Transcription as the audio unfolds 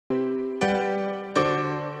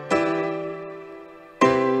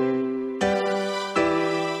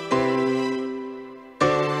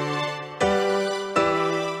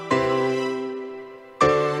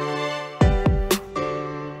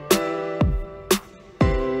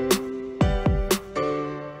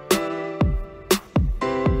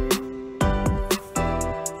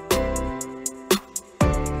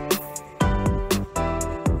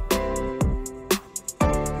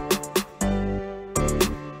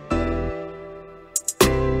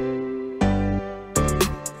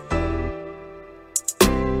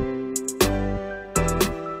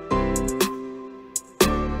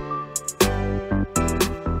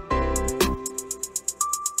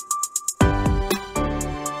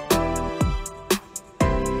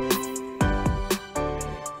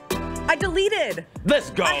deleted. Let's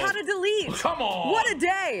go. I had to delete. Come on. What a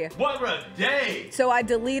day. What a day. So I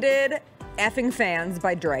deleted Effing Fans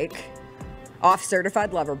by Drake off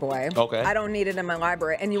Certified Lover Boy. Okay. I don't need it in my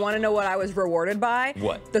library. And you want to know what I was rewarded by?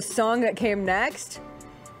 What? The song that came next,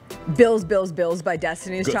 Bills, Bills, Bills by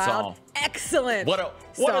Destiny's Good Child. Song. Excellent. What a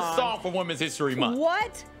song for Women's History Month.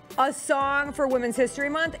 What a song for Women's History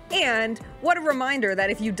Month. And what a reminder that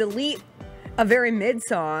if you delete a very mid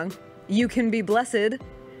song, you can be blessed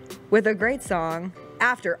with a great song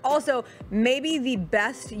after. Also, maybe the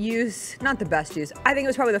best use, not the best use, I think it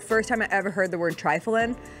was probably the first time I ever heard the word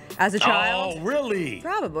trifling as a child. Oh, really?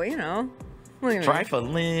 Probably, you know.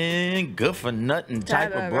 Trifling, good for nothing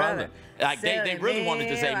type of brother. Like they really wanted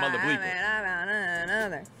to say Mother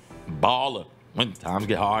Bleeper. Baller. When times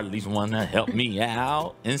get hard, at least one to help me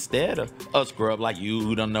out. Instead of a scrub like you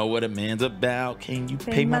who don't know what a man's about. Can you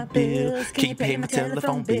pay my bills? Can you pay my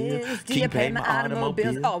telephone bills? Can you pay my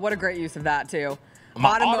automobiles? Oh, what a great use of that, too.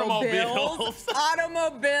 My automobiles.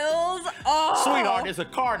 Automobiles. Oh. Sweetheart, it's a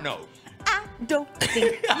car note. I don't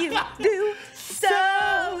think you do.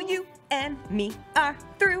 So you and me are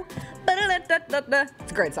through.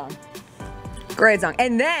 It's a great song. Great song.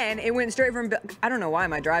 And then it went straight from, I don't know why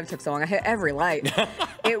my drive took so long. I hit every light.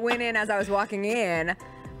 It went in as I was walking in.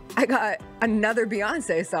 I got another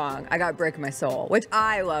Beyonce song. I got Break My Soul, which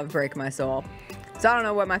I love Break My Soul. So I don't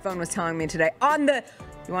know what my phone was telling me today. You want to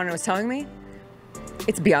know what it was telling me?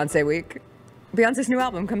 It's Beyonce week. Beyonce's new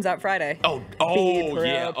album comes out Friday. Oh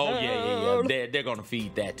yeah. They're going to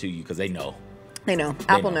feed that to you because they know. They know.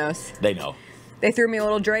 Apple knows. They know. They threw me a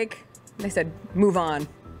little Drake. They said, move on.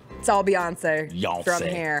 It's all Beyonce from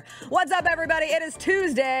here. What's up, everybody? It is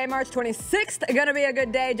Tuesday, March 26th. Gonna be a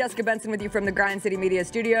good day. Jessica Benson with you from the Grind City Media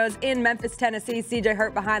Studios in Memphis, Tennessee. CJ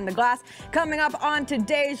Hurt behind the glass. Coming up on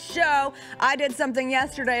today's show, I did something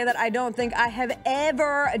yesterday that I don't think I have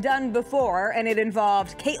ever done before, and it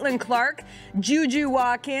involved Caitlin Clark, Juju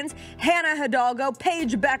Watkins, Hannah Hidalgo,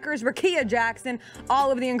 Paige Beckers, Rakia Jackson,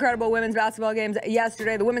 all of the incredible women's basketball games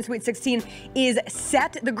yesterday. The Women's Sweet 16 is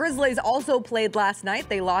set. The Grizzlies also played last night.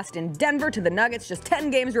 They lost in Denver to the Nuggets. Just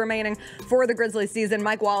 10 games remaining for the Grizzlies season.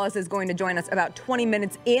 Mike Wallace is going to join us about 20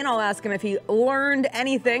 minutes in. I'll ask him if he learned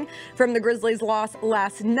anything from the Grizzlies' loss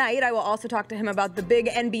last night. I will also talk to him about the big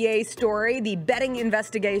NBA story, the betting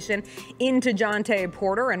investigation into Jonte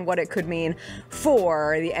Porter and what it could mean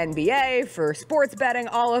for the NBA, for sports betting,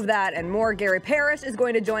 all of that and more. Gary Parrish is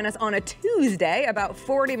going to join us on a Tuesday about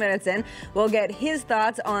 40 minutes in. We'll get his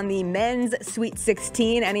thoughts on the men's Sweet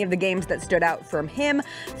 16, any of the games that stood out from him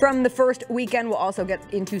from the first weekend. We'll also get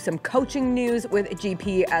into some coaching news with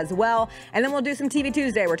GP as well. And then we'll do some TV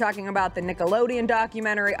Tuesday. We're talking about the Nickelodeon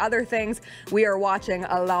documentary, other things we are watching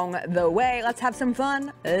along the way. Let's have some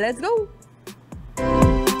fun. Let's go.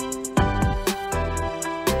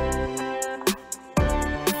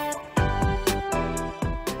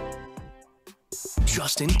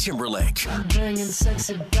 Justin Timberlake. I'm bringing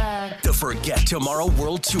sexy back. The Forget Tomorrow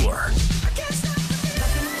World Tour.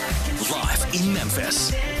 Live in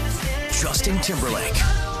Memphis. Justin Timberlake.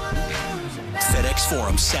 FedEx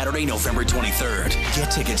Forum, Saturday, November 23rd.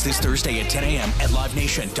 Get tickets this Thursday at 10 a.m. at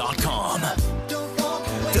livenation.com.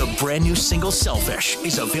 The brand new single, Selfish,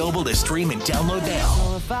 is available to stream and download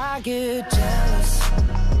now.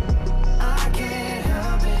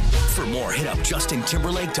 For more, hit up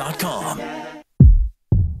justintimberlake.com.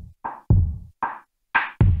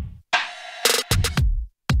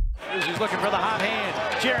 He's looking for the hot hand.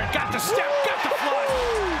 Jaron got the step, got the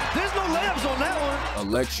flush. There's no layups on that one.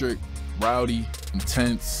 Electric, rowdy,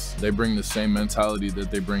 intense. They bring the same mentality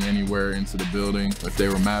that they bring anywhere into the building. If they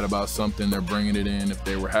were mad about something, they're bringing it in. If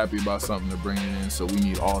they were happy about something, they're bringing it in. So we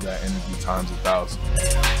need all that energy times 1,000.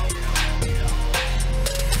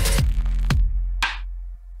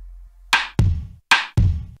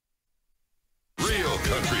 Real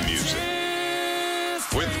country music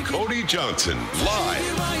with Cody Johnson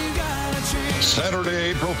live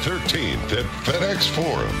Saturday, April 13th at FedEx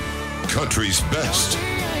Forum. Country's best.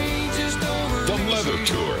 The Leather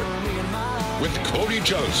Tour with Cody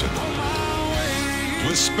Johnson.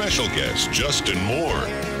 With special guest Justin Moore.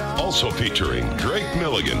 Also featuring Drake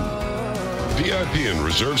Milligan. VIP and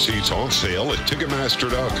reserve seats on sale at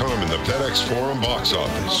Ticketmaster.com in the FedEx Forum box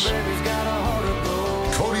office.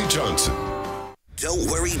 Cody Johnson. Don't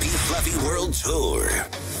Worry, Be Fluffy World Tour.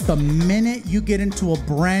 The minute you get into a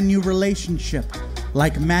brand new relationship,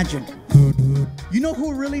 like magic, you know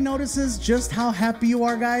who really notices just how happy you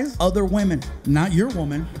are, guys? Other women, not your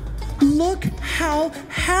woman. Look how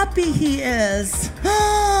happy he is.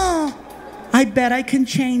 I bet I can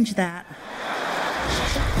change that.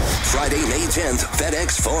 Friday, May 10th,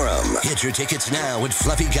 FedEx Forum. Get your tickets now at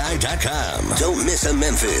fluffyguy.com. Don't miss a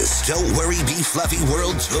Memphis Don't Worry Be Fluffy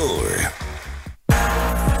World Tour.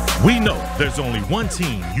 We know there's only one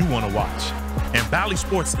team you want to watch, and Bally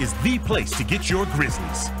Sports is the place to get your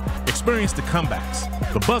Grizzlies. Experience the comebacks,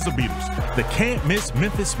 the buzzer beaters, the can't-miss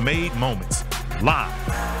Memphis-made moments live.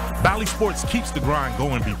 Bally Sports keeps the grind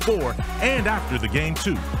going before and after the game,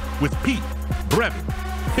 too, with Pete, Brevin,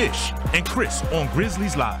 Fish, and Chris on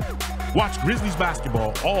Grizzlies Live. Watch Grizzlies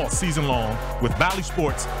basketball all season long with Bally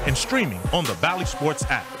Sports and streaming on the Bally Sports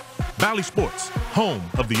app. Bally Sports, home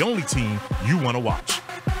of the only team you want to watch.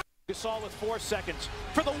 Gasol with 4 seconds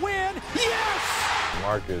for the win. Yes!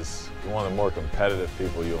 Mark is one of the more competitive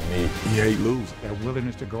people you'll meet. He hate losing. Their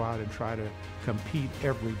willingness to go out and try to compete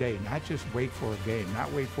every day, not just wait for a game, not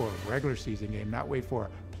wait for a regular season game, not wait for a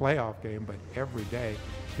playoff game, but every day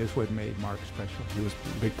is what made Mark special. He was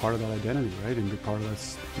a big part of that identity, right? And a big part of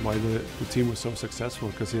that's why the team was so successful,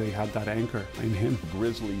 because they had that anchor in him. The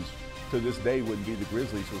Grizzlies, to this day, wouldn't be the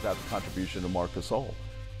Grizzlies without the contribution of Marc Gasol.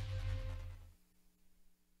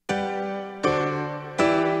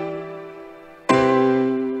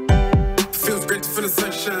 Feels great to feel the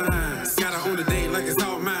sunshine. Gotta own the day like it's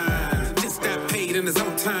all mine. Just got paid in his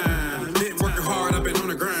own time. Been working hard, I've been on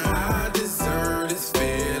the grind. I deserve this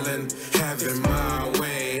feeling, having my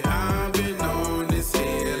way. I've been on this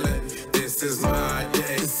feeling. This is my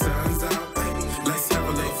day. The sun's out, let's have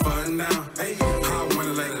a little fun now. I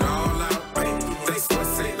wanna let it all out. That's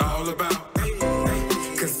what it's all about.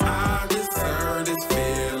 Cause I deserve this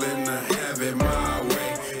feeling, having my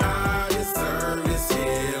way. I deserve this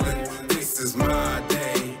feeling. This is my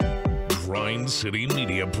day. Grind City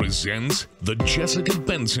Media presents The Jessica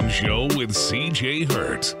Benson Show with CJ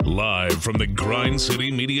Hurt. Live from the Grind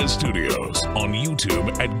City Media Studios on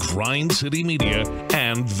YouTube at Grind City Media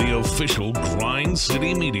and the official Grind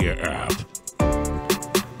City Media app.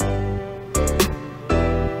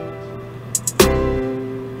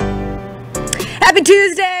 Happy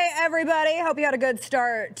Tuesday, everybody. Hope you had a good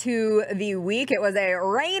start to the week. It was a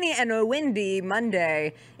rainy and a windy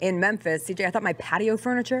Monday in Memphis. CJ, I thought my patio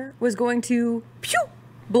furniture was going to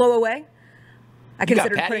blow away. I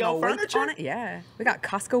considered putting a weight on it. Yeah, we got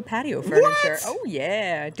Costco patio furniture. What? Oh,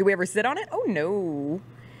 yeah. Do we ever sit on it? Oh, no.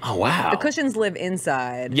 Oh, wow. The cushions live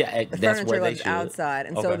inside. Yeah, the that's furniture where they lives should. outside.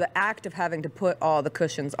 And so Okay. the act of having to put all the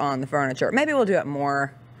cushions on the furniture, maybe we'll do it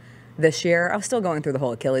more this year. I was still going through the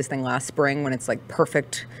whole Achilles thing last spring when it's like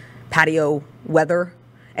perfect patio weather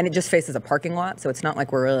and it just faces a parking lot, so it's not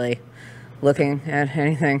like we're really looking at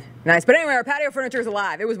anything nice. But anyway, our patio furniture is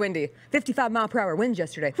alive. It was windy. 55-mile-per-hour winds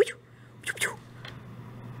yesterday.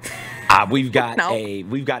 We've got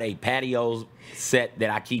a patio set that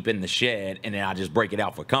I keep in the shed, and then I just break it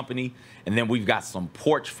out for company. And then we've got some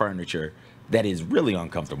porch furniture that is really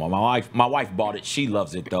uncomfortable. My wife bought it. She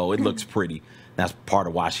loves it though. It looks pretty. That's part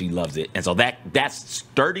of why she loves it. And so that's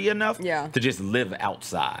sturdy enough to just live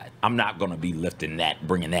outside. I'm not going to be lifting that,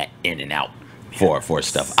 bringing that in and out for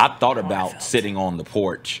stuff. I thought about sitting on the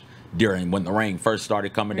porch during when the rain first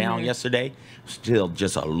started coming down yesterday. Still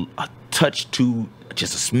just a touch too,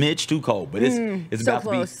 just a smidge too cold. But it's so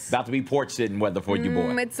about to be porch sitting weather for you,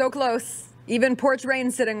 boy. It's so close. Even porch rain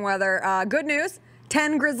sitting weather. Good news.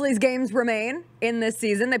 10 Grizzlies games remain in this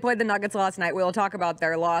season. They played the Nuggets last night. We'll talk about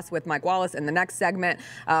their loss with Mike Wallace in the next segment.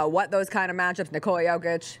 What those kind of matchups, Nikola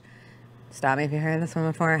Jokic, stop me if you heard this one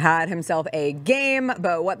before, had himself a game,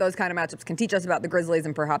 but what those kind of matchups can teach us about the Grizzlies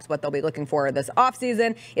and perhaps what they'll be looking for this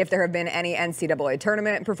offseason. If there have been any NCAA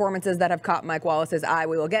tournament performances that have caught Mike Wallace's eye,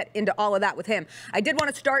 we will get into all of that with him. I did want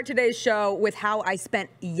to start today's show with how I spent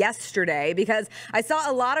yesterday because I saw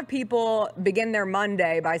a lot of people begin their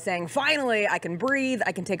Monday by saying, finally, I can breathe,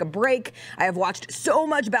 I can take a break. I have watched so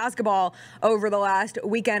much basketball over the last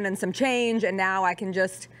weekend and some change, and now I can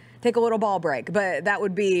just take a little ball break. But that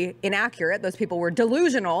would be inaccurate. Those people were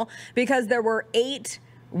delusional because there were 8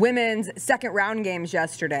 women's second round games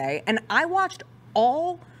yesterday, and I watched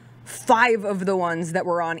all 5 of the ones that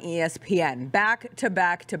were on ESPN, back to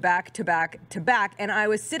back to back to back to back, and I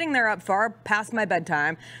was sitting there up far past my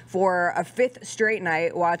bedtime for a 5th straight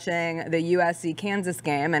night watching the USC-Kansas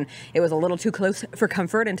game, and it was a little too close for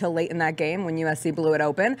comfort until late in that game when USC blew it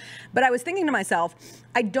open. But I was thinking to myself,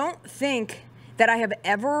 I don't think that I have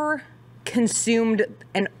ever consumed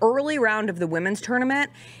an early round of the women's tournament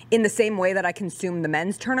in the same way that I consumed the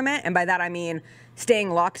men's tournament. And by that, I mean staying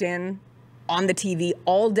locked in on the TV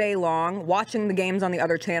all day long, watching the games on the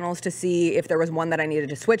other channels to see if there was one that I needed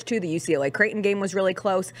to switch to. The UCLA Creighton game was really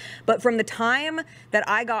close. But from the time that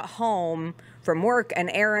I got home from work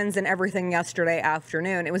and errands and everything yesterday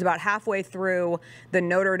afternoon, it was about halfway through the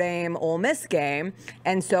Notre Dame Ole Miss game.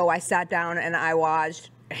 And so I sat down and I watched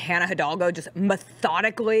Hannah Hidalgo just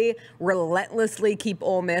methodically, relentlessly keep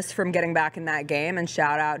Ole Miss from getting back in that game. And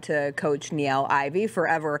shout out to Coach Niele Ivey,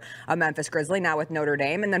 forever a Memphis Grizzly, now with Notre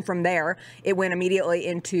Dame. And then from there, it went immediately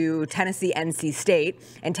into Tennessee, NC State.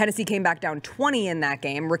 And Tennessee came back down 20 in that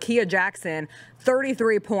game. Rakia Jackson,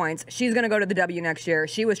 33 points. She's going to go to the W next year.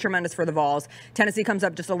 She was tremendous for the Vols. Tennessee comes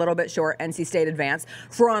up just a little bit short. NC State advance.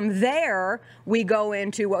 From there, we go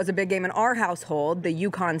into what was a big game in our household, the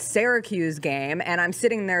UConn-Syracuse game. And I'm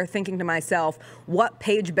sitting there thinking to myself, what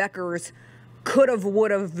Paige Beckers could have,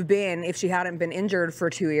 would have been if she hadn't been injured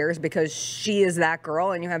for 2 years, because she is that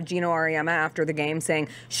girl. And you have Gino Auriemma after the game saying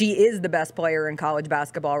she is the best player in college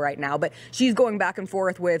basketball right now. But she's going back and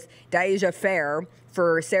forth with Deasia Fair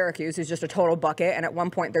for Syracuse, who's just a total bucket. And at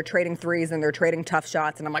one point, they're trading threes and they're trading tough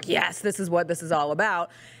shots. And I'm like, yes, this is what this is all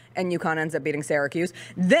about. And UConn ends up beating Syracuse.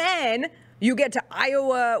 Then you get to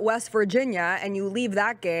Iowa, West Virginia, and you leave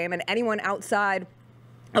that game, and anyone outside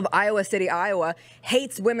of Iowa City, Iowa,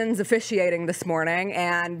 hates women's officiating this morning,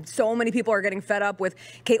 and so many people are getting fed up with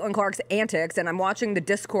Caitlin Clark's antics, and I'm watching the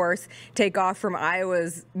discourse take off from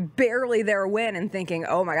Iowa's barely their win and thinking,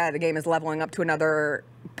 oh my God, the game is leveling up to another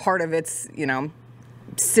part of its,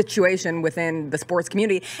 situation within the sports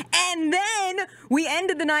community. And then we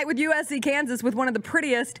ended the night with USC Kansas with one of the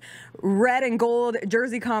prettiest red and gold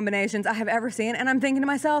jersey combinations I have ever seen, and I'm thinking to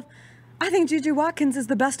myself, I think Juju Watkins is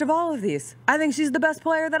the best of all of these. I think she's the best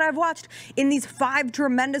player that I've watched in these 5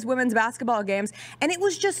 tremendous women's basketball games. And it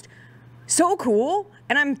was just so cool.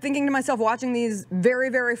 And I'm thinking to myself, watching these very,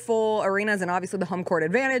 very full arenas, and obviously the home court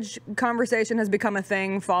advantage conversation has become a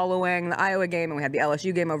thing following the Iowa game, and we had the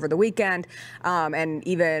LSU game over the weekend. And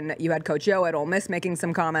even you had Coach Yo at Ole Miss making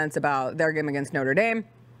some comments about their game against Notre Dame.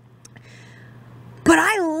 But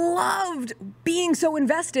I loved being so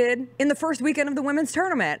invested in the first weekend of the women's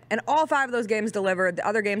tournament. And all 5 of those games delivered. The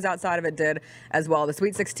other games outside of it did as well. The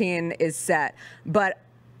Sweet 16 is set. But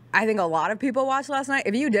I think a lot of people watched last night.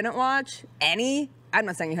 If you didn't watch any, I'm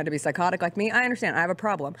not saying you had to be psychotic like me. I understand. I have a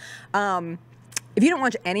problem. If you didn't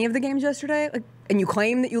watch any of the games yesterday, and you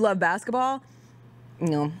claim that you love basketball,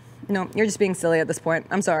 no, you're just being silly at this point.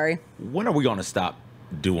 I'm sorry. When are we going to stop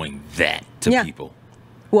doing that to people?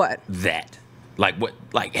 What? That. Like what?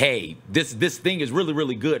 Like, hey, this thing is really,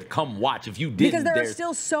 really good. Come watch. If you didn't, because there are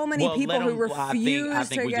still so many people who refuse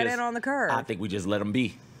to get in on the curve. I think we just let them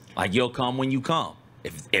be. Like, you'll come when you come.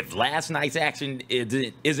 If last night's action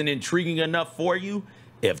isn't intriguing enough for you,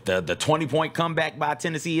 if the 20-point comeback by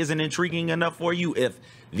Tennessee isn't intriguing enough for you, if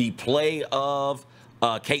the play of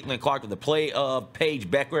Caitlin Clark, the play of Paige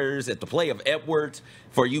Beckers, if the play of Edwards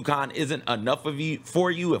for UConn isn't enough for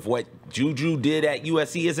you, if what Juju did at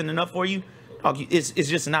USC isn't enough for you, it's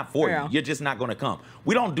just not for you. You're just not going to come.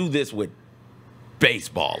 We don't do this with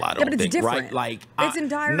baseball, I don't think, different. Right? Like, it's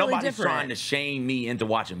entirely nobody's different. trying to shame me into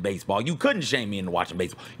watching baseball. You couldn't shame me into watching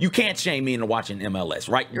baseball. You can't shame me into watching MLS,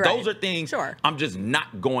 right? Those are things I'm just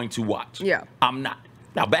not going to watch. Yeah. I'm not.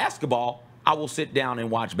 Now, basketball, I will sit down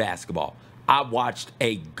and watch basketball. I watched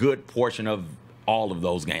a good portion of all of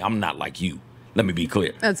those games. I'm not like you. Let me be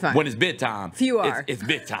clear. That's fine. When it's bedtime, Few are. It's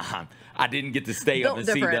bedtime. I didn't get to stay up and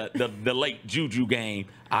see the late Juju game.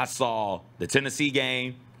 I saw the Tennessee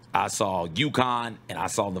game. I saw UConn, and I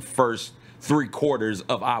saw the first 3 quarters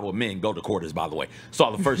of Iowa. Men go to quarters, by the way.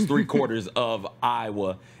 Saw the first 3 quarters of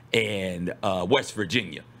Iowa and West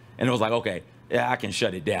Virginia. And it was like, okay, yeah, I can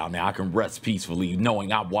shut it down now. I can rest peacefully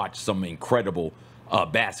knowing I watched some incredible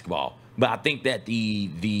basketball. But I think that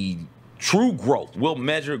the true growth, we'll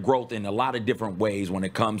measure growth in a lot of different ways when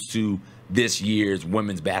it comes to this year's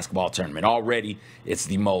women's basketball tournament. Already, it's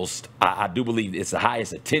the most, I do believe it's the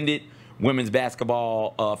highest attended women's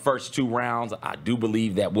basketball first 2 rounds. I do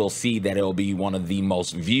believe that we'll see that it'll be one of the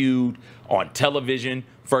most viewed on television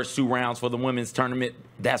first 2 rounds for the women's tournament.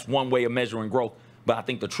 That's one way of measuring growth. But I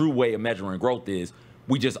think the true way of measuring growth is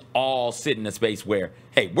we just all sit in a space where,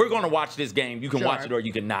 hey, we're going to watch this game. You can watch it or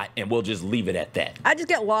you can not, and we'll just leave it at that. I just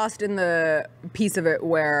get lost in the piece of it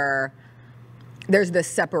where there's this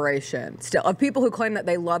separation still of people who claim that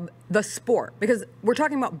they love the sport, because we're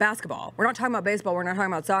talking about basketball. We're not talking about baseball. We're not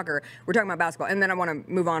talking about soccer. We're talking about basketball. And then I want to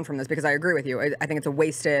move on from this because I agree with you. I think it's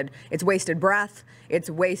wasted breath. It's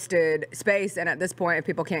wasted space. And at this point, if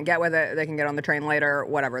people can't get with it, they can get on the train later,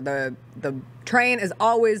 whatever. The train is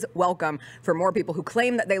always welcome for more people who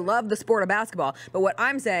claim that they love the sport of basketball. But what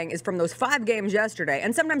I'm saying is from those 5 games yesterday,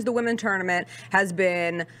 and sometimes the women's tournament has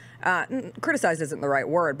been criticized isn't the right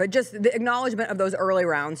word, but just the acknowledgement of those early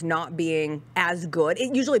rounds not being as good.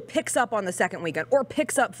 It usually picks up on the second weekend or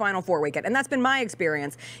picks up Final Four weekend. And that's been my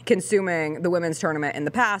experience consuming the women's tournament in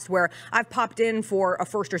the past, where I've popped in for a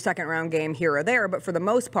first or second round game here or there. But for the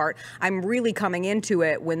most part, I'm really coming into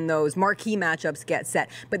it when those marquee matchups get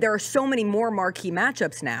set. But there are so many more marquee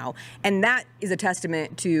matchups now. And that is a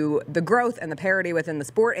testament to the growth and the parity within the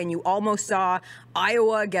sport. And you almost saw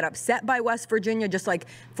Iowa get upset by West Virginia, just like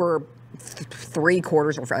for 3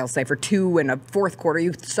 quarters, or I'll say for 2 and a fourth quarter.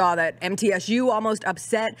 You saw that MTSU almost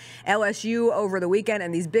upset LSU over the weekend,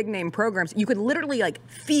 and these big name programs, you could literally like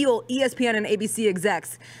feel ESPN and ABC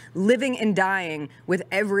execs living and dying with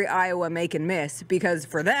every Iowa make and miss, because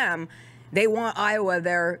for them, they want Iowa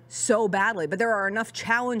there so badly. But there are enough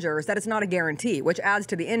challengers that it's not a guarantee, which adds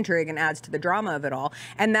to the intrigue and adds to the drama of it all.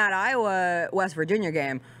 And that Iowa-West Virginia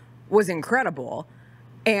game was incredible.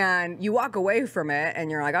 And you walk away from it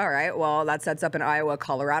and you're like, all right, well, that sets up an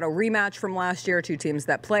Iowa-Colorado rematch from last year, 2 teams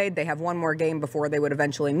that played. They have one more game before they would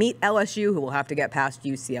eventually meet LSU, who will have to get past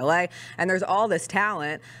UCLA. And there's all this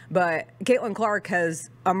talent, but Caitlin Clark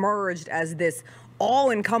has emerged as this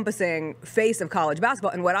all-encompassing face of college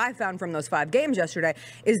basketball. And what I found from those 5 games yesterday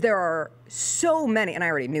is there are so many, and I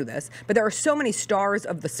already knew this, but there are so many stars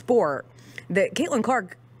of the sport that Caitlin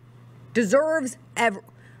Clark deserves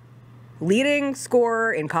leading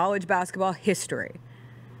scorer in college basketball history.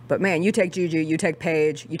 But man, you take Juju, you take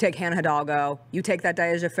Paige, you take Hannah Hidalgo, you take that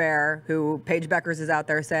Deja Fair, who Paige Beckers is out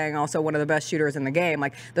there saying also one of the best shooters in the game.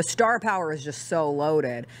 Like, the star power is just so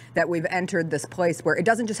loaded that we've entered this place where it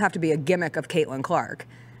doesn't just have to be a gimmick of Caitlin Clark.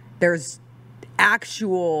 There's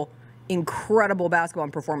actual incredible basketball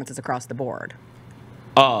and performances across the board.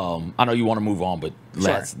 I know you want to move on, but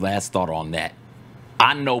last thought on that.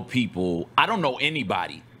 I don't know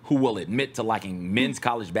anybody who will admit to liking men's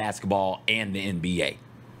college basketball and the NBA,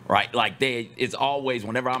 right? Like, it's always,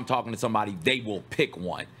 whenever I'm talking to somebody, they will pick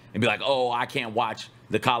one and be like, oh, I can't watch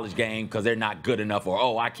the college game because they're not good enough, or,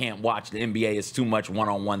 oh, I can't watch the NBA, it's too much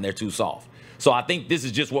one-on-one, they're too soft. So I think this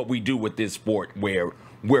is just what we do with this sport, where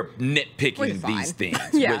we're nitpicking these things,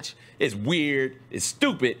 which is weird, it's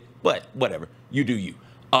stupid, but whatever, you do you.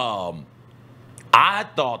 I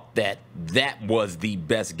thought that was the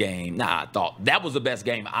best game. That was the best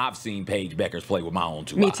game I've seen Paige Beckers play with my own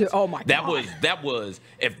 2 eyes. Me too. Oh my God. That was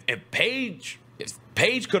if Paige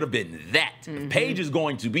could have been that. If Paige is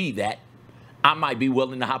going to be that, I might be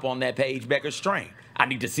willing to hop on that Paige Beckers train. I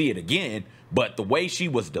need to see it again. But the way she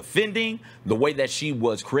was defending, the way that she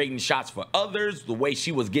was creating shots for others, the way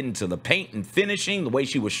she was getting to the paint and finishing, the way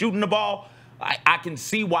she was shooting the ball, I can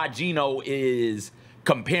see why Gino is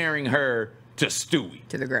comparing her to Stewie.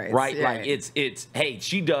 To the grades. Right? Yeah. Like, it's hey,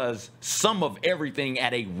 she does some of everything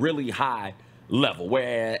at a really high level.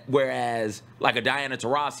 Whereas like a Diana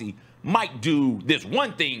Taurasi might do this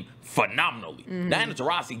one thing phenomenally. Diana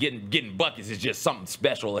Taurasi getting buckets is just something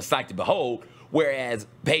special, a sight to behold. Whereas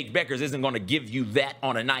Paige Beckers isn't going to give you that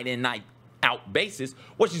on a night in, night out basis.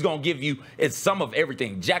 What she's going to give you is some of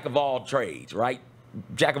everything. Jack of all trades, right?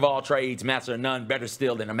 Jack of all trades, master of none, better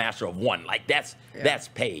still than a master of one. Like, that's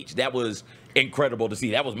Paige. That was incredible to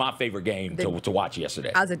see. That was my favorite game to watch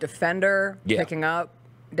yesterday. As a defender, picking up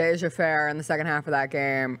Deja Fair in the second half of that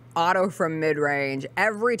game, auto from mid-range.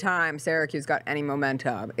 Every time Syracuse got any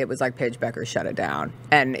momentum, it was like Paige Beckers shut it down.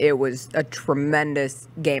 And it was a tremendous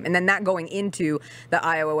game. And then that going into the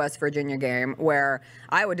Iowa-West Virginia game, where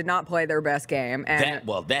Iowa did not play their best game. And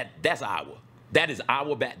that's Iowa. That is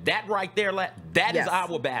Iowa. That right there, that is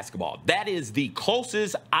Iowa basketball. That is the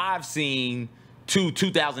closest I've seen to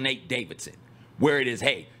 2008 Davidson, where it is,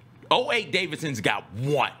 hey, 08 Davidson's got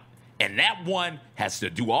one. And that one has to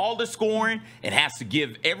do all the scoring and has to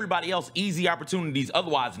give everybody else easy opportunities.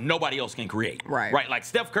 Otherwise, nobody else can create. Right. Like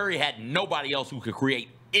Steph Curry had nobody else who could create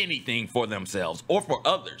anything for themselves or for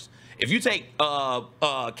others. If you take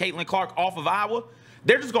Caitlin Clark off of Iowa,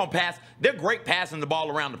 they're just going to pass. They're great passing the ball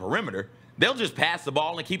around the perimeter. They'll just pass the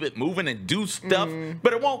ball and keep it moving and do stuff,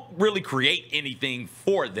 but it won't really create anything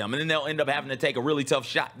for them. And then they'll end up having to take a really tough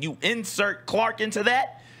shot. You insert Clark into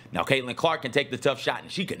that. Now, Caitlin Clark can take the tough shot,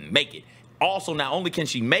 and she can make it. Also, not only can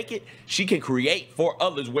she make it, she can create for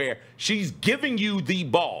others where she's giving you the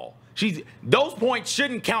ball. Those points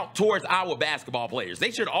shouldn't count towards our basketball players.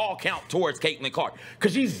 They should all count towards Caitlin Clark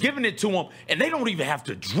because she's giving it to them, and they don't even have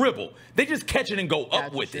to dribble. They just catch it and go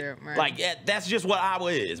up with it. Right. Like, that's just what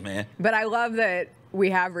Iowa is, man. But I love that we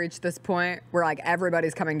have reached this point where, like,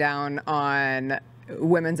 everybody's coming down on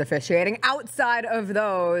women's officiating outside of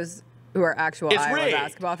those who are actual Iowa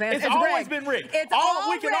basketball fans. It's always been rigged. We can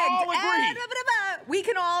all agree. We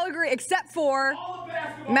can all agree, except for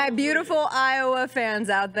my beautiful Iowa fans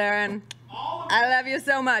out there, and I love you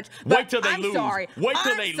so much. But wait till they lose. Sorry. Wait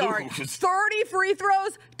till they lose. 30 free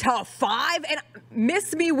throws to 5, and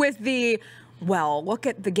miss me with the, well, look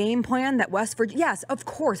at the game plan that West Virginia, yes, of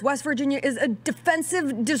course, West Virginia is a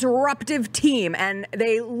defensive, disruptive team, and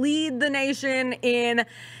they lead the nation in,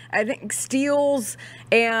 I think, steals,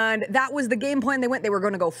 and that was the game plan they went. They were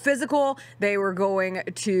going to go physical. They were going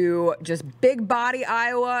to just big body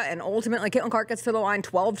Iowa, and ultimately Caitlin Clark gets to the line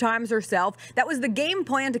 12 times herself. That was the game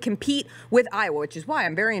plan to compete with Iowa, which is why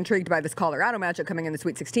I'm very intrigued by this Colorado matchup coming in the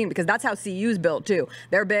Sweet 16, because that's how CU's built too.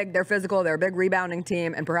 They're big, they're physical, they're a big rebounding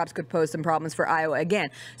team, and perhaps could pose some problems for Iowa again.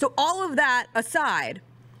 So all of that aside,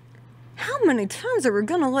 how many times are we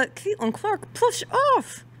going to let Caitlin Clark push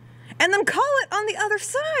off and then call it on the other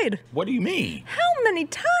side? What do you mean? How many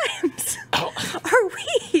times are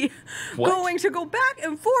we going to go back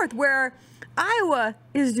and forth where Iowa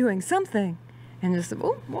is doing something and just,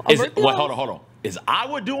 hold on. Is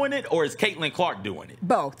Iowa doing it or is Caitlin Clark doing it?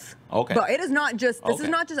 Both. Okay. But it is not just, this is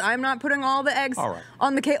not just, I'm not putting all the eggs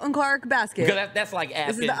on the Caitlin Clark basket. Because that's like asking.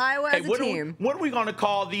 This is the Iowa as a team. When are we going to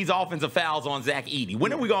call these offensive fouls on Zach Edey?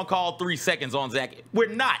 When are we going to call 3 seconds on Zach? We're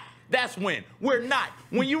not. That's when. We're not.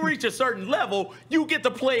 When you reach a certain level, you get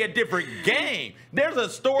to play a different game. There's a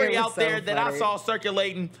story out there that I saw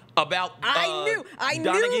circulating about I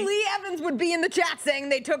knew Lee Evans would be in the chat saying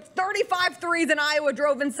they took 35 threes and Iowa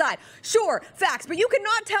drove inside. Sure, facts, but you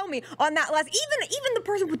cannot tell me on that last, even the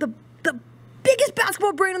person with the biggest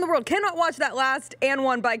basketball brain in the world cannot watch that last and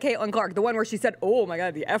one by Caitlin Clark, the one where she said, oh my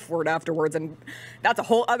God, the F word afterwards, and that's a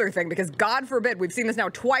whole other thing, because God forbid, we've seen this now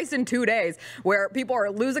twice in 2 days, where people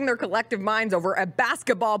are losing their collective minds over a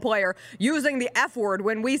basketball player using the F word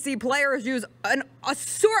when we see players use an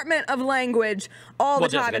assortment of language all the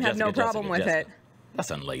time and have no problem with it.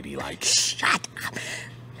 That's unladylike. Shut up.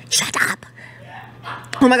 Shut up.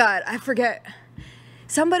 Oh my God, I forget.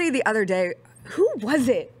 Somebody the other day, who was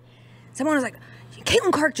it? Someone was like,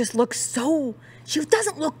 Caitlin Clark just looks so, she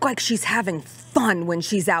doesn't look like she's having fun when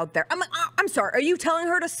she's out there. I'm like, I'm sorry, are you telling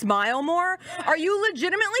her to smile more? Are you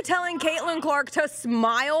legitimately telling Caitlin Clark to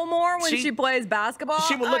smile more when she plays basketball?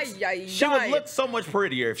 She would look so much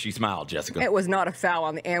prettier if she smiled, Jessica. It was not a foul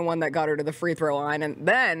on the and one that got her to the free throw line. And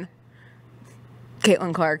then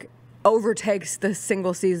Caitlin Clark overtakes the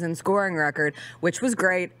single season scoring record, which was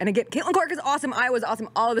great. And again, Caitlin Clark is awesome. Iowa's awesome.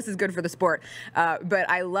 All of this is good for the sport. But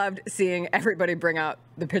I loved seeing everybody bring out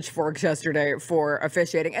the pitchforks yesterday for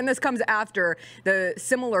officiating. And this comes after the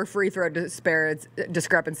similar free throw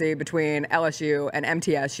discrepancy between LSU and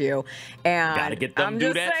MTSU. And gotta get them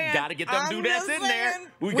dudettes. Gotta get them dudettes in there.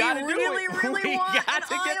 We gotta really want an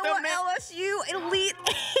Iowa LSU Elite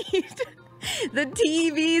 8. The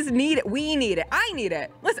TVs need it. We need it. I need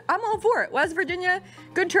it. Listen, I'm all for it. West Virginia,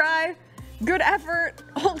 good try, good effort.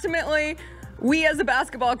 Ultimately, we as a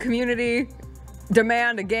basketball community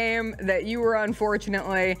demand a game that you were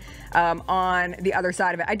unfortunately on the other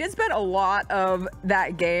side of it. I did spend a lot of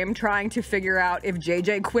that game trying to figure out if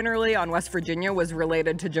JJ Quinterly on West Virginia was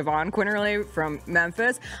related to Javon Quinterly from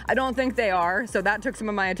Memphis. I don't think they are, so that took some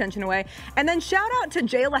of my attention away. And then shout out to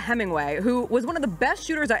Jayla Hemingway, who was one of the best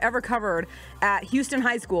shooters I ever covered at Houston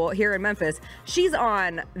High School here in Memphis. She's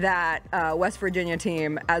on that West Virginia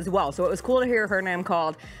team as well, so it was cool to hear her name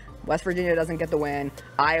called. West Virginia doesn't get the win.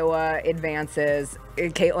 Iowa advances.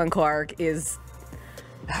 Caitlin Clark is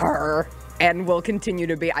her and will continue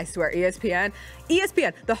to be. I swear, ESPN,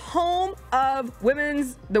 the home of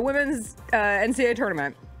the women's NCAA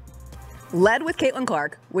tournament, led with Caitlin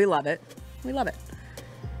Clark. We love it. We love it.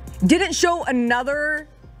 Didn't show another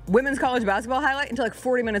women's college basketball highlight until like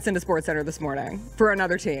 40 minutes into SportsCenter this morning for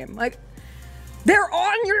another team. Like, they're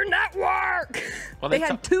on your network. Well, they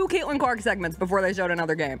had 2 Caitlin Clark segments before they showed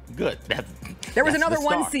another game. Good. There was another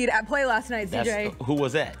 1 seed at play last night, CJ. Who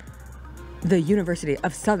was that? The University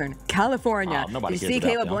of Southern California. Nobody Did you see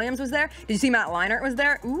Caleb Williams was there? Did you see Matt Leinart was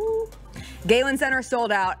there? Ooh. Galen Center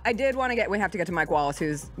sold out. I did want to we have to get to Mike Wallace,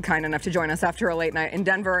 who's kind enough to join us after a late night in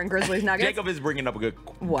Denver and Grizzlies Nuggets. Jacob is bringing up a good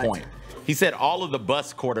point. He said all of the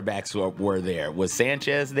bus quarterbacks were there. Was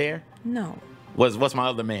Sanchez there? No. What's my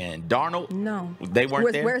other man? Darnold? No. They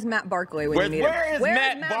weren't there? Where's Matt Barkley when you need him? Where's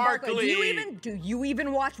Matt Barkley? Do you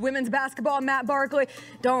even watch women's basketball, Matt Barkley?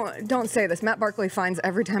 Don't say this. Matt Barkley finds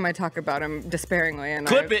every time I talk about him despairingly. And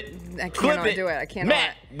I cannot do it. I cannot.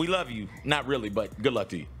 Matt, we love you. Not really, but good luck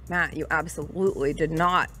to you. Matt, you absolutely did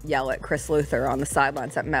not yell at Chris Luther on the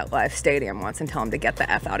sidelines at MetLife Stadium once and tell him to get the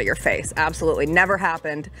F out of your face. Absolutely. Never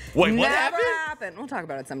happened. Wait, what happened? We'll talk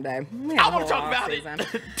about it someday. I want to talk about it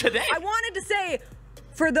today. I wanted to say,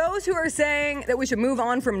 for those who are saying that we should move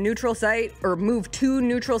on from neutral site or move to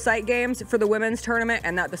neutral site games for the women's tournament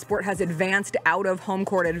and that the sport has advanced out of home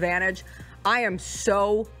court advantage, I am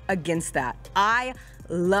so against that. I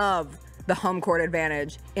love the home court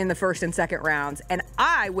advantage in the first and second rounds, and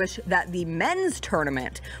I wish that the men's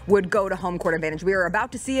tournament would go to home court advantage. We are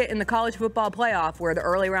about to see it in the college football playoff where the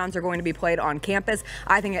early rounds are going to be played on campus.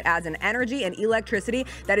 I think it adds an energy and electricity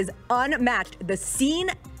that is unmatched. The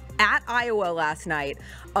scene at Iowa last night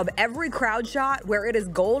of every crowd shot where it is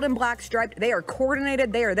gold and black striped, they are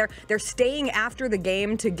coordinated, they are there, they're staying after the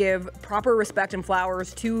game to give proper respect and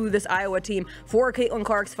flowers to this Iowa team for Caitlin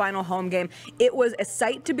Clark's final home game. It was a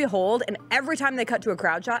sight to behold, and every time they cut to a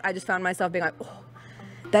crowd shot, I just found myself being like, oh,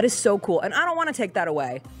 that is so cool, and I don't want to take that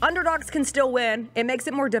away. Underdogs can still win. It makes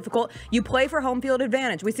it more difficult. You play for home field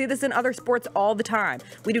advantage. We see this in other sports all the time.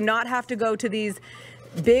 We do not have to go to these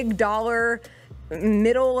big dollar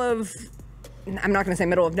I'm not going to say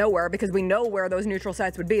middle of nowhere because we know where those neutral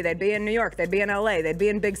sites would be. They'd be in New York. They'd be in LA. They'd be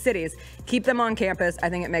in big cities. Keep them on campus. I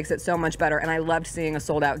think it makes it so much better. And I loved seeing a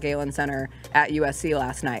sold-out Galen Center at USC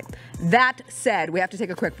last night. That said, we have to take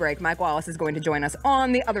a quick break. Mike Wallace is going to join us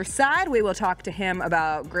on the other side. We will talk to him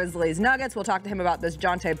about Grizzlies Nuggets. We'll talk to him about this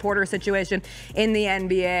Jonte Porter situation in the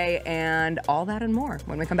NBA and all that and more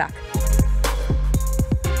when we come back.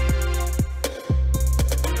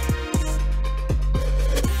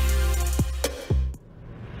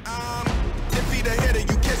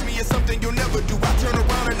 You'll never do. I turn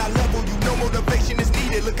around and I level you. No motivation is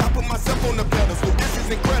needed. Look, I put myself on the pedestal. This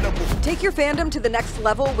is incredible. Take your fandom to the next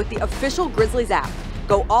level with the official Grizzlies app.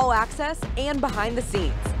 Go all access and behind the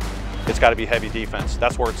scenes. It's got to be heavy defense.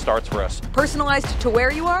 That's where it starts for us. Personalized to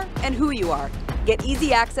where you are and who you are. Get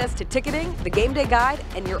easy access to ticketing, the game day guide,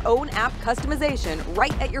 and your own app customization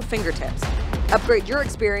right at your fingertips. Upgrade your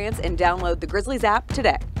experience and download the Grizzlies app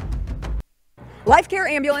today. LifeCare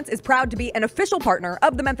Ambulance is proud to be an official partner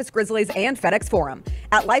of the Memphis Grizzlies and FedEx Forum.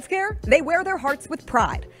 At LifeCare, they wear their hearts with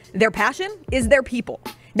pride. Their passion is their people.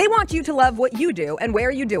 They want you to love what you do and where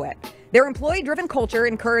you do it. Their employee-driven culture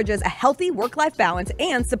encourages a healthy work-life balance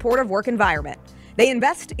and supportive work environment. They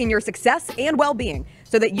invest in your success and well-being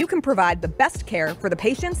so that you can provide the best care for the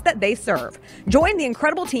patients that they serve. Join the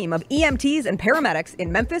incredible team of EMTs and paramedics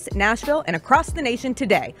in Memphis, Nashville, and across the nation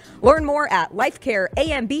today. Learn more at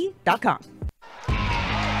lifecareamb.com.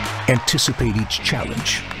 Anticipate each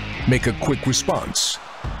challenge. Make a quick response.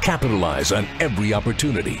 Capitalize on every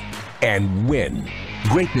opportunity. And win.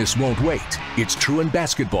 Greatness won't wait. It's true in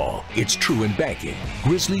basketball. It's true in banking.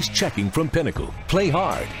 Grizzlies Checking from Pinnacle. Play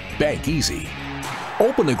hard. Bank easy.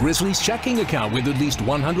 Open a Grizzlies checking account with at least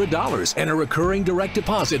 $100 and a recurring direct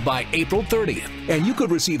deposit by April 30th. And you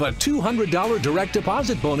could receive a $200 direct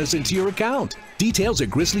deposit bonus into your account. Details at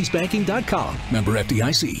grizzliesbanking.com. Member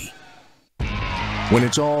FDIC. When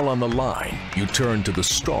it's all on the line, you turn to the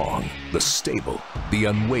strong, the stable, the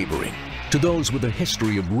unwavering. To those with a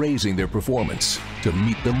history of raising their performance to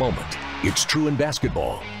meet the moment. It's true in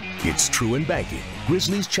basketball. It's true in banking.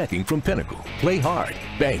 Grizzlies Checking from Pinnacle. Play hard.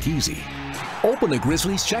 Bank easy. Open a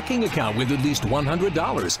Grizzlies checking account with at least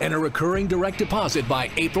 $100 and a recurring direct deposit by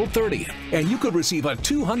April 30th. And you could receive a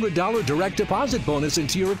 $200 direct deposit bonus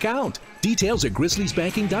into your account. Details at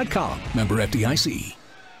grizzliesbanking.com. Member FDIC.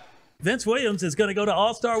 Vince Williams is going to go to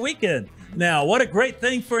All-Star Weekend. Now, what a great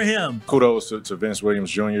thing for him. Kudos to Vince Williams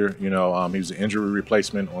Jr. You know, he was an injury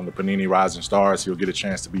replacement on the Panini Rising Stars. He'll get a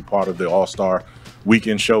chance to be part of the All-Star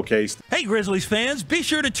Weekend showcase. Hey, Grizzlies fans, be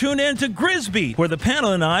sure to tune in to Grizby, where the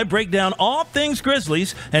panel and I break down all things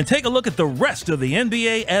Grizzlies and take a look at the rest of the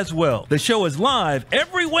NBA as well. The show is live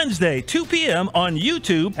every Wednesday, 2 p.m. on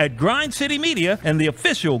YouTube at Grind City Media and the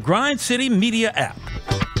official Grind City Media app.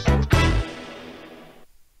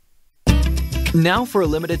 Now for a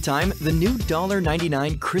limited time, the new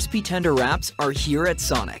 $1.99 crispy tender wraps are here at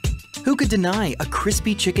Sonic. Who could deny a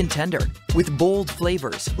crispy chicken tender with bold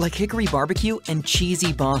flavors like hickory barbecue and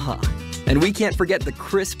cheesy Baja? And we can't forget the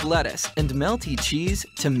crisp lettuce and melty cheese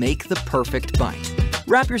to make the perfect bite.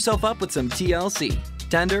 Wrap yourself up with some TLC,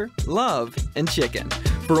 tender, love, and chicken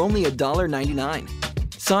for only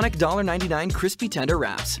 $1.99. Sonic $1.99 crispy tender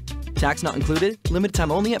wraps. Tax not included, limited time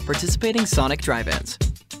only at participating Sonic drive-ins.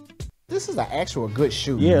 This is an actual good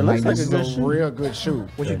shoe. Yeah, it looks like this a good is a shoe. real good shoe.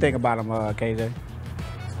 What you think about him, KJ?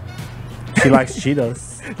 She likes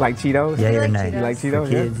Cheetos. Like Cheetos? Yeah, You or like nay. Cheetos? You like Cheetos?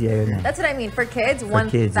 For kids, yeah or nay. That's what I mean. For kids,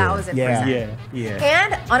 kids, yeah. 1,000%. Yeah.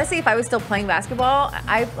 And honestly, if I was still playing basketball,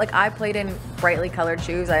 I played in brightly colored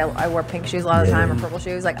shoes. I wore pink shoes a lot of the time or purple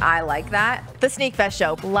shoes. Like, I like that. The Sneak Fest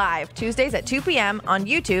Show, live Tuesdays at 2 p.m. on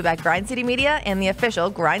YouTube at Grind City Media and the official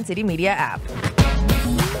Grind City Media app.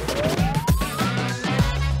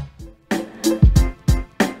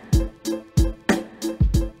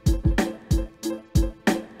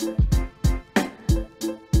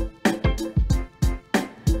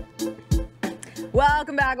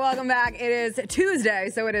 Welcome back. It is Tuesday,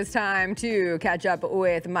 so it is time to catch up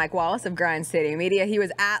with Mike Wallace of Grind City Media. He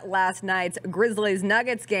was at last night's Grizzlies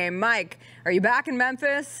Nuggets game. Mike, are you back in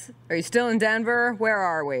Memphis? Are you still in Denver? Where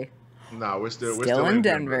are we? No, we're still in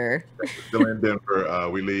Denver. Still in Denver.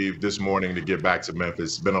 We leave this morning to get back to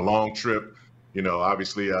Memphis. It's been a long trip. You know,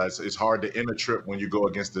 obviously, it's hard to end a trip when you go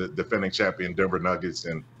against the defending champion Denver Nuggets.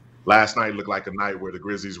 And last night looked like a night where the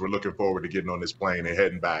Grizzlies were looking forward to getting on this plane and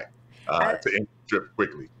heading back to end the trip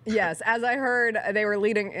quickly. Yes, as I heard, they were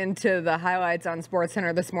leading into the highlights on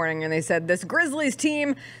SportsCenter this morning, and they said this Grizzlies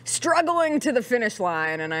team struggling to the finish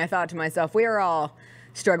line. And I thought to myself, we are all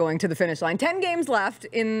struggling to the finish line. 10 games left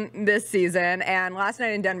in this season, and last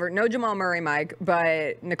night in Denver, no Jamal Murray, Mike,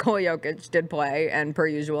 but Nikola Jokic did play, and per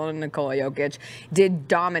usual, Nikola Jokic did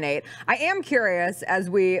dominate. I am curious, as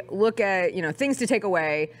we look at, things to take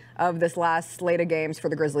away of this last slate of games for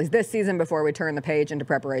the Grizzlies this season before we turn the page into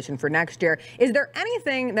preparation for next year. Is there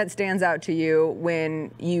anything that stands out to you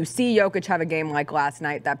when you see Jokic have a game like last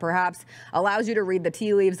night that perhaps allows you to read the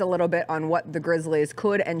tea leaves a little bit on what the Grizzlies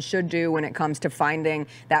could and should do when it comes to finding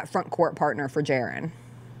that front court partner for Jaren?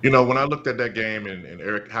 You know, when I looked at that game, and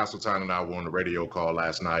Eric Hasseltine and I were on the radio call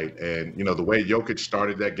last night, and, the way Jokic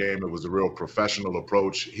started that game, it was a real professional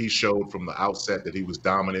approach. He showed from the outset that he was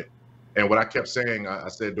dominant. And what I kept saying, I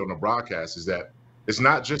said during the broadcast, is that it's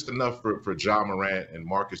not just enough for Ja Morant and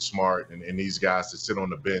Marcus Smart and these guys to sit on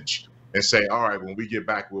the bench and say, all right, when we get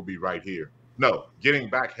back, we'll be right here. No, getting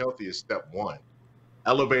back healthy is step one.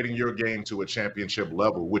 Elevating your game to a championship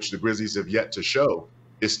level, which the Grizzlies have yet to show,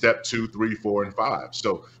 is step 2, 3, 4, and 5.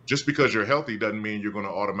 So just because you're healthy doesn't mean you're going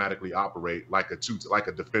to automatically operate like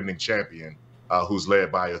a defending champion who's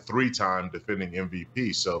led by a 3-time defending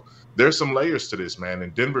MVP. So there's some layers to this, man.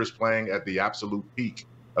 And Denver's playing at the absolute peak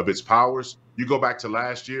of its powers. You go back to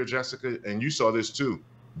last year, Jessica, and you saw this too.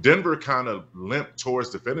 Denver kind of limped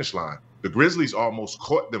towards the finish line. The Grizzlies almost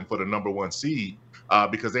caught them for the #1 seed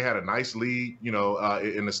because they had a nice lead,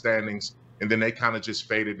 in the standings, and then they kind of just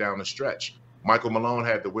faded down the stretch. Michael Malone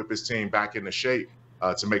had to whip his team back into shape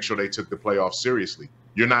to make sure they took the playoffs seriously.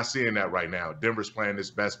 You're not seeing that right now. Denver's playing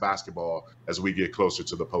its best basketball as we get closer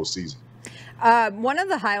to the postseason. One of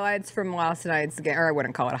the highlights from last night's game, or I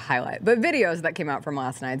wouldn't call it a highlight, but videos that came out from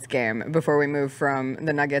last night's game before we moved from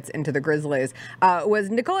the Nuggets into the Grizzlies, was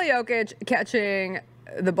Nikola Jokic catching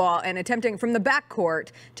the ball and attempting from the backcourt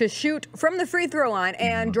to shoot from the free throw line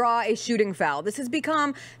and draw a shooting foul. This has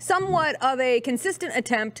become somewhat of a consistent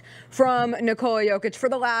attempt from Nikola Jokic for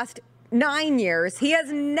the last 9 years. He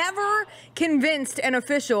has never convinced an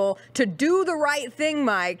official to do the right thing,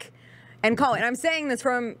 Mike, and call it. And I'm saying this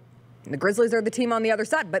from the Grizzlies are the team on the other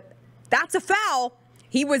side, but that's a foul.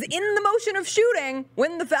 He was in the motion of shooting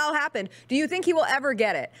when the foul happened. Do you think he will ever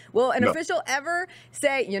get it? Will an official ever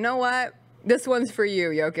say, you know what, this one's for you,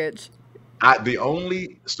 Jokic? The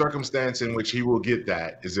only circumstance in which he will get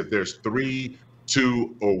that is if there's 3,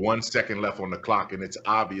 2, or 1 second left on the clock, and it's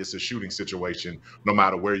obvious a shooting situation, no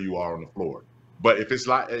matter where you are on the floor. But if it's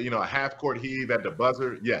like, a half-court heave at the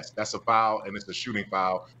buzzer, yes, that's a foul, and it's a shooting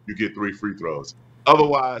foul. You get 3 free throws.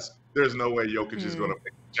 Otherwise, there's no way Jokic is going to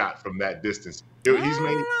make a shot from that distance. He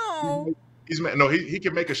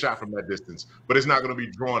can make a shot from that distance, but it's not going to be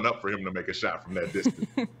drawn up for him to make a shot from that distance.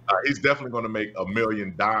 He's definitely going to make a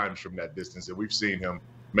million dimes from that distance, and we've seen him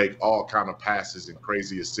make all kind of passes and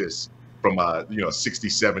crazy assists from 60,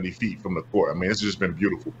 70 feet from the court. I mean, it's just been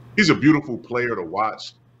beautiful. He's a beautiful player to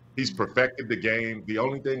watch. He's perfected the game. The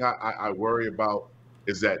only thing I worry about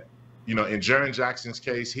is that, in Jaren Jackson's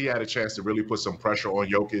case, he had a chance to really put some pressure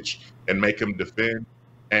on Jokic and make him defend.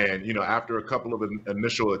 And, after a couple of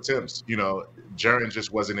initial attempts, Jaren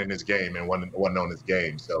just wasn't in his game and wasn't on his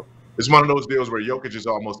game. So it's one of those deals where Jokic is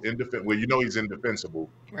almost indefensible. Well, he's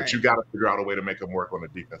indefensible, but you got to figure out a way to make him work on the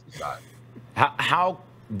defensive side. How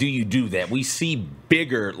do you do that? We see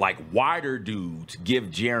bigger, like wider dudes give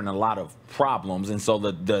Jaren a lot of problems. And so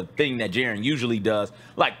the thing that Jaren usually does,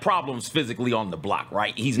 like problems physically on the block,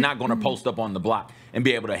 right? He's not going to post up on the block and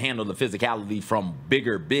be able to handle the physicality from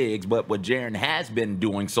bigger bigs. But what Jaren has been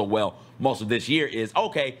doing so well most of this year is,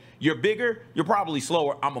 okay, you're bigger, you're probably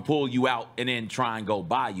slower, I'm going to pull you out and then try and go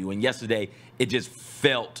by you. And yesterday, it just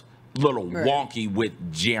felt little wonky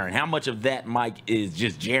with Jaren. How much of that, Mike, is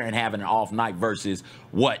just Jaren having an off night versus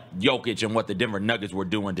what Jokic and what the Denver Nuggets were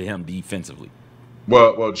doing to him defensively?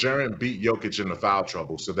 Well, Jaren beat Jokic in the foul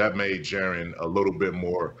trouble, so that made Jaren a little bit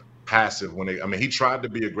more passive. He tried to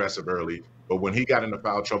be aggressive early, but when he got into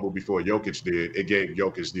foul trouble before Jokic did, it gave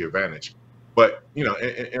Jokic the advantage. But in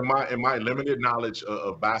my limited knowledge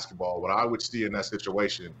of basketball, what I would see in that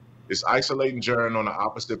situation is isolating Jaren on the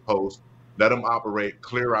opposite post. Let him operate,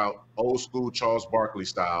 clear out, old school Charles Barkley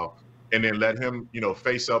style, and then let him,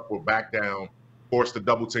 face up or back down, force the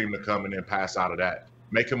double team to come and then pass out of that.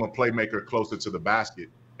 Make him a playmaker closer to the basket.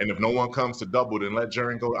 And if no one comes to double, then let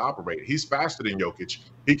Jaren go to operate. He's faster than Jokic.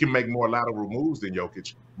 He can make more lateral moves than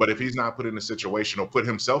Jokic. But if he's not put in a situation or put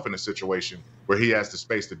himself in a situation where he has the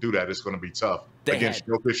space to do that, it's going to be tough against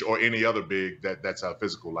Jokic or any other big that's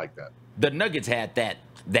physical like that. The Nuggets had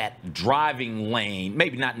that driving lane,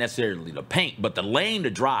 maybe not necessarily the paint, but the lane to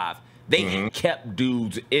drive. They had kept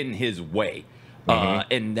dudes in his way.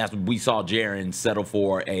 And that's we saw Jaren settle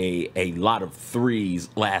for a lot of threes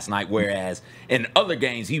last night, whereas in other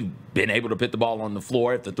games he's been able to put the ball on the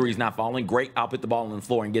floor. If the three's not falling, great, I'll put the ball on the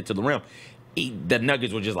floor and get to the rim. The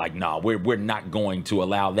Nuggets were just like, no, we're not going to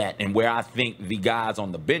allow that. And where I think the guys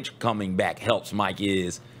on the bench coming back helps, Mike,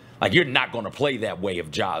 is like you're not going to play that way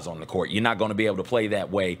if Ja's on the court. You're not going to be able to play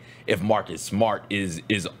that way if Marcus Smart is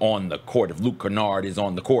on the court. If Luke Kennard is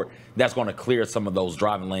on the court, that's going to clear some of those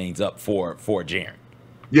driving lanes up for Jaren.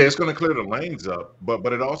 Yeah, it's going to clear the lanes up, but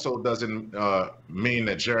it also doesn't mean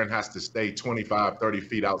that Jaren has to stay 25, 30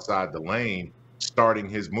 feet outside the lane starting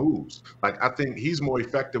his moves. Like, I think he's more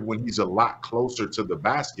effective when he's a lot closer to the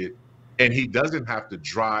basket and he doesn't have to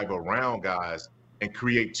drive around guys and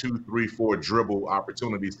create 2, 3, 4 dribble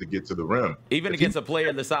opportunities to get to the rim. Even against a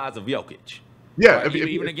player the size of Jokic. Yeah. Right?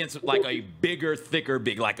 Even against like a bigger, thicker,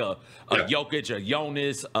 like a Jokic, a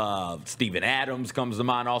Jonas, Steven Adams comes to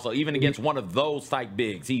mind also. Even against one of those type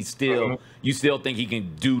bigs, he's still you still think he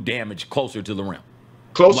can do damage closer to the rim.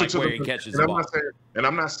 Closer like to where the he catches and the ball.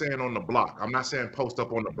 I'm not saying on the block. I'm not saying post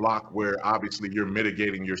up on the block where obviously you're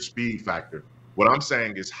mitigating your speed factor. What I'm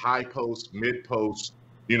saying is high post, mid post,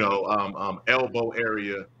 elbow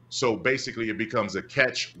area. So basically it becomes a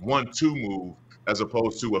catch 1-2 move as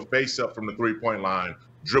opposed to a face up from the 3-point line,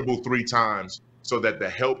 dribble 3 times so that the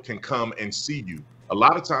help can come and see you. A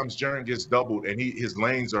lot of times Jaren gets doubled and his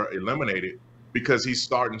lanes are eliminated because he's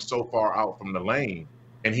starting so far out from the lane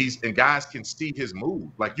and guys can see his move.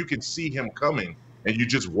 Like you can see him coming and you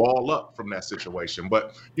just wall up from that situation.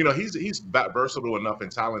 But he's versatile enough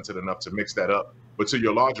and talented enough to mix that up. But to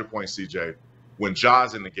your larger point, CJ, when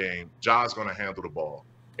Ja's in the game, Ja's going to handle the ball.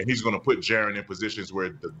 And he's going to put Jaren in positions where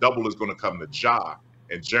the double is going to come to Ja,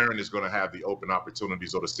 and Jaren is going to have the open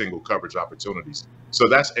opportunities or the single coverage opportunities. So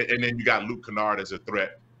and then you got Luke Kennard as a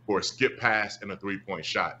threat for a skip pass and a 3-point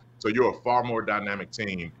shot. So you're a far more dynamic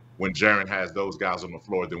team when Jaren has those guys on the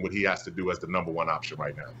floor than what he has to do as the number 1 option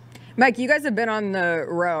right now. Mike, you guys have been on the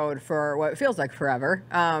road for what feels like forever,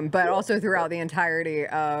 but also throughout the entirety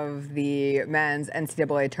of the men's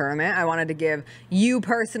NCAA tournament. I wanted to give you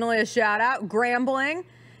personally a shout out. Grambling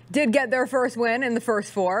did get their first win in the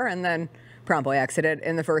first 4 and then promptly exited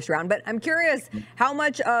in the first round. But I'm curious, how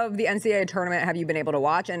much of the NCAA tournament have you been able to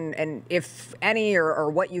watch? And if any, or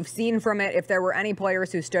what you've seen from it, if there were any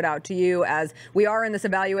players who stood out to you, as we are in this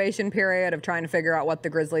evaluation period of trying to figure out what the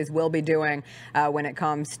Grizzlies will be doing when it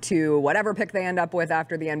comes to whatever pick they end up with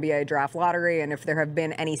after the NBA draft lottery, and if there have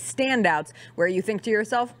been any standouts where you think to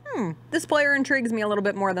yourself, this player intrigues me a little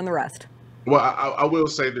bit more than the rest. Well, I will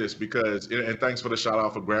say this because, and thanks for the shout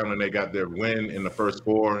out for Grambling. They got their win in the first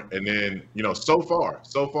 4. And then, so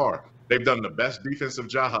far, they've done the best defensive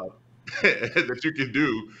job that you can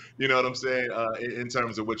do, you know what I'm saying, in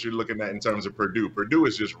terms of what you're looking at in terms of Purdue. Purdue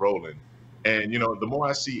is just rolling. And, the more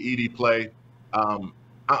I see Edey play,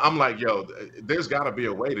 I'm like, yo, there's got to be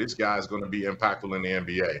a way this guy's going to be impactful in the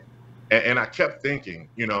NBA. And I kept thinking,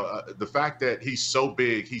 the fact that he's so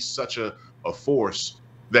big, he's such a force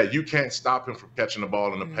that you can't stop him from catching the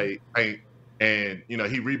ball in the paint. And,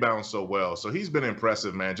 he rebounds so well. So he's been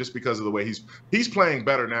impressive, man, just because of the way he's playing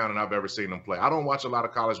better now than I've ever seen him play. I don't watch a lot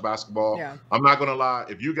of college basketball. Yeah. I'm not going to lie.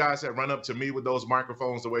 If you guys had run up to me with those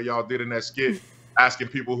microphones the way y'all did in that skit, asking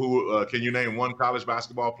people who can you name one college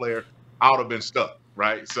basketball player, I would have been stuck,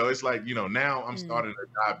 right? So it's like, now I'm starting to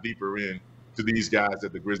dive deeper in to these guys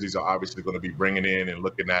that the Grizzlies are obviously going to be bringing in and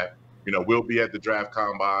looking at. We'll be at the draft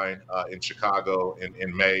combine in Chicago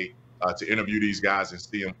in May to interview these guys and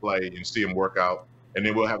see them play and see them work out, and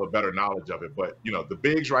then we'll have a better knowledge of it. But, the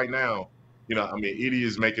bigs right now, Edey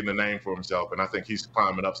is making the name for himself, and I think he's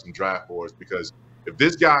climbing up some draft boards because if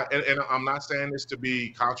this guy, and I'm not saying this to be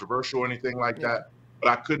controversial or anything like that, but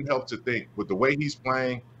I couldn't help to think with the way he's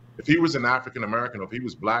playing, if he was an African American or if he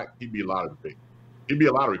was black, he'd be a lottery pick. He'd be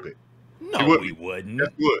a lottery pick. No, he wouldn't. Yes,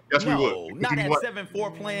 we would. Yes, we would. Not at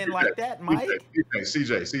 7'4" playing like that, Mike.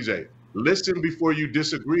 CJ, listen before you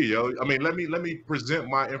disagree, yo. I mean, let me present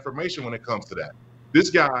my information when it comes to that.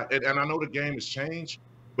 This guy, and I know the game has changed,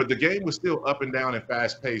 but the game was still up and down and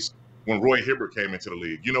fast paced when Roy Hibbert came into the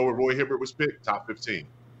league. You know where Roy Hibbert was picked? Top 15.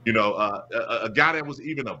 A guy that was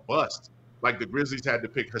even a bust, like the Grizzlies had to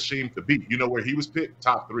pick Hasheem Thabeet. You know where he was picked?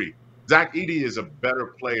 Top 3. Zach Edey is a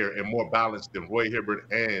better player and more balanced than Roy Hibbert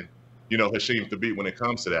and Hasheem Thabeet when it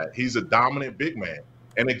comes to that. He's a dominant big man.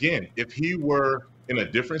 And again, if he were in a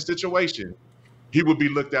different situation, he would be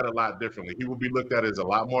looked at a lot differently. He would be looked at as a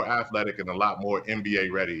lot more athletic and a lot more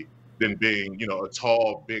NBA ready than being, a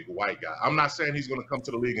tall, big white guy. I'm not saying he's going to come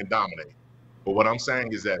to the league and dominate. But what I'm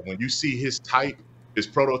saying is that when you see his type, his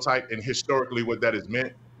prototype, and historically what that has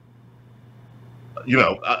meant,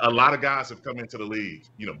 a lot of guys have come into the league.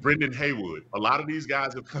 Brendan Haywood, a lot of these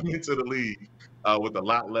guys have come into the league with a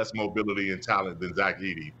lot less mobility and talent than Zach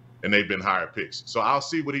Edey, and they've been higher picks. So I'll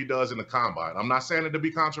see what he does in the combine. I'm not saying it to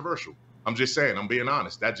be controversial. I'm just saying, I'm being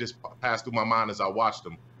honest. That just passed through my mind as I watched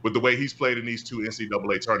him with the way he's played in these 2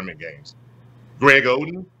 NCAA tournament games. Greg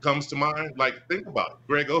Oden comes to mind. Like, think about it.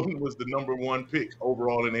 Greg Oden was the #1 pick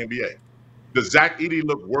overall in the NBA. Does Zach Edey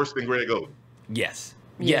look worse than Greg Oden? Yes.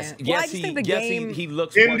 Yeah. Yes, he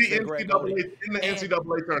looks worse than Greg Oden. In the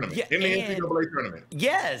NCAA tournament. NCAA tournament.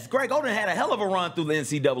 Yes, Greg Oden had a hell of a run through the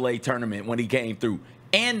NCAA tournament when he came through.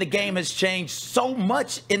 And the game has changed so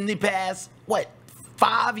much in the past,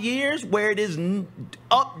 5 years, where it is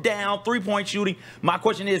up, down, 3-point shooting. My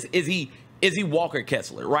question is he Walker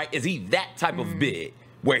Kessler, right? Is he that type of big?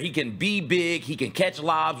 Where he can be big, he can catch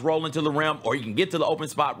lobs, roll into the rim, or he can get to the open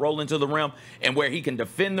spot, roll into the rim, and where he can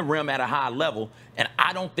defend the rim at a high level. And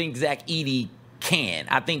I don't think Zach Edey can.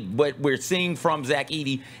 I think what we're seeing from Zach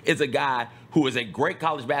Edey is a guy who is a great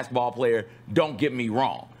college basketball player, don't get me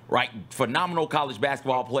wrong, right? Phenomenal college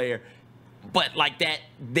basketball player, but like that,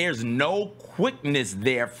 there's no quickness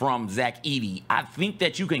there from Zach Edey. I think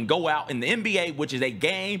that you can go out in the NBA, which is a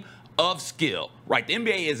game of skill, right? The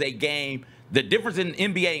NBA is a game. The difference in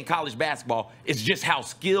NBA and college basketball is just how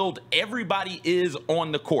skilled everybody is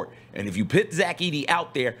on the court. And if you put Zach Edey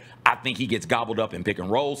out there, I think he gets gobbled up in pick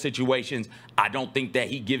and roll situations. I don't think that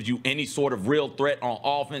he gives you any sort of real threat on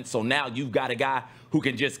offense. So now you've got a guy who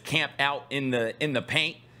can just camp out in the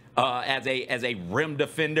paint as a rim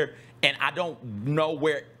defender. And I don't know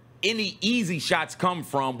where any easy shots come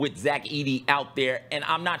from with Zach Edey out there. And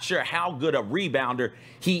I'm not sure how good a rebounder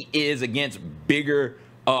he is against bigger,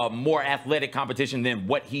 more athletic competition than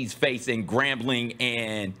what he's facing Grambling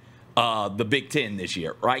and the Big Ten this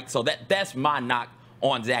year, right? So that's my knock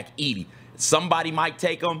on Zach Edey. Somebody might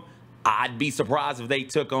take him. I'd be surprised if they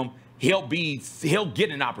took him. He'll get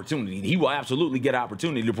an opportunity. He will absolutely get an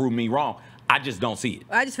opportunity to prove me wrong. I just don't see it.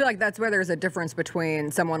 I just feel like that's where there's a difference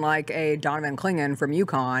between someone like a Donovan Clingan from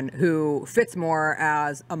UConn, who fits more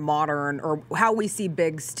as a modern, or how we see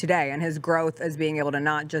bigs today, and his growth as being able to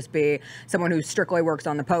not just be someone who strictly works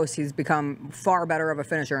on the post. He's become far better of a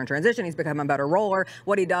finisher in transition. He's become a better roller.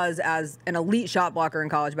 What he does as an elite shot blocker in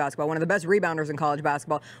college basketball, one of the best rebounders in college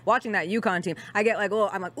basketball. Watching that UConn team, I get like,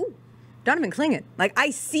 I'm like, ooh, Donovan Clingan. Like,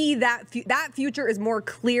 I see that future is more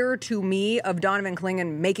clear to me of Donovan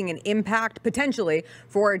Clingan making an impact potentially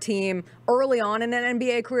for a team early on in an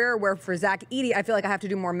NBA career, where for Zach Edey, I feel like I have to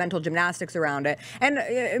do more mental gymnastics around it. And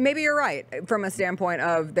maybe you're right from a standpoint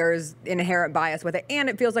of there's inherent bias with it. And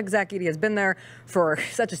it feels like Zach Edey has been there for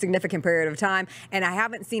such a significant period of time, and I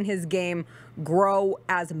haven't seen his game grow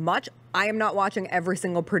as much. I am not watching every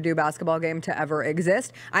single Purdue basketball game to ever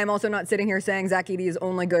exist. I'm also not sitting here saying Zach Edey is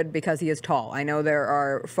only good because he is tall. I know there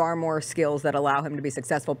are far more skills that allow him to be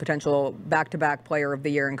successful, potential back-to-back player of the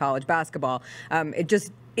year in college basketball. It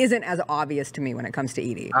just isn't as obvious to me when it comes to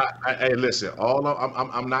Edey. Hey, listen,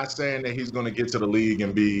 I'm not saying that he's going to get to the league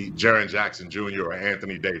and be Jaren Jackson Jr. or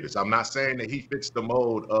Anthony Davis. I'm not saying that he fits the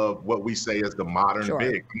mold of what we say as the modern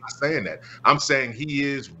big. I'm not saying that. I'm saying he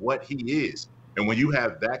is what he is. And when you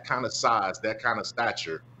have that kind of size, that kind of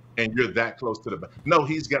stature, and you're that close to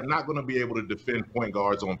he's not going to be able to defend point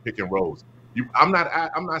guards on pick and rolls. I'm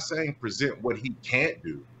not saying present what he can't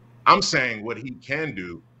do. I'm saying what he can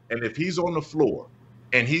do, and if he's on the floor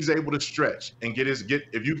and he's able to stretch and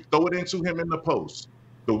if you throw it into him in the post,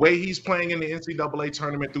 the way he's playing in the NCAA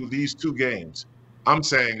tournament through these 2 games, I'm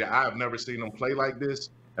saying that I have never seen him play like this.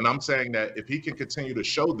 And I'm saying that if he can continue to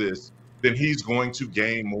show this, then he's going to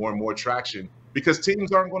gain more and more traction, because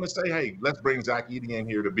teams aren't going to say, hey, let's bring Zach Edey in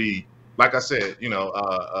here to be, like I said,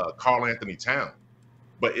 Karl Anthony Towns.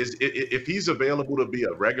 But if he's available to be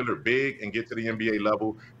a regular big and get to the NBA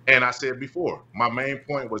level, and I said before, my main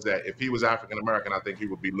point was that if he was African-American, I think he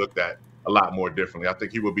would be looked at a lot more differently. I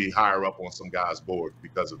think he would be higher up on some guys' boards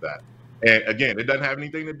because of that. And again, it doesn't have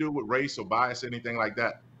anything to do with race or bias or anything like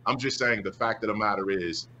that. I'm just saying the fact of the matter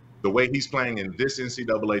is the way he's playing in this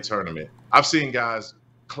NCAA tournament. I've seen guys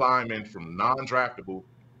climb in from non-draftable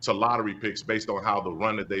to lottery picks based on how the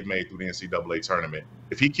run that they've made through the NCAA tournament.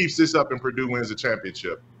 If he keeps this up and Purdue wins the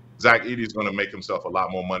championship, Zach Edey is going to make himself a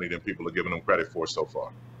lot more money than people are giving him credit for so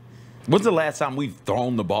far. When's the last time we've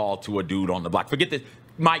thrown the ball to a dude on the block? Forget this,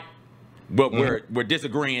 Mike, but we're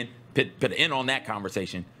disagreeing. Put an end on that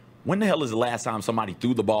conversation. When the hell is the last time somebody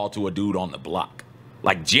threw the ball to a dude on the block?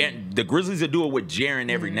 Like the Grizzlies will do it with Jaren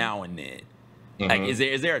every now and then. Like,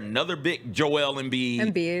 is there another big Joel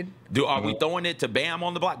Embiid? Are we throwing it to Bam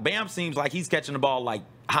on the block? Bam seems like he's catching the ball like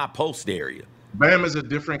high post area. Bam is a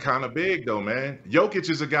different kind of big, though, man. Jokic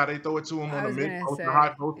is a guy they throw it to him on the mid post and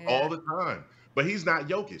high post all the time. But he's not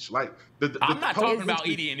Jokic. Like I'm not talking about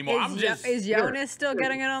Edey anymore. Is Jonas still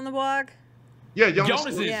getting it on the block? Yeah,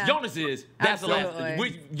 Jonas is. That's Absolutely. the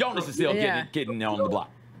last. Jonas is still getting it on the block.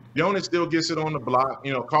 Jonas still gets it on the block.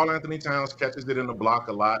 Karl Anthony Towns catches it in the block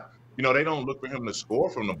a lot. They don't look for him to score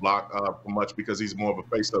from the block much because he's more of a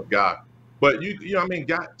face-up guy. But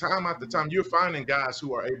time after time, you're finding guys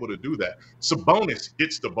who are able to do that. Sabonis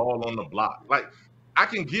gets the ball on the block. Like, I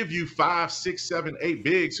can give you 5, 6, 7, 8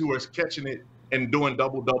 bigs who are catching it and doing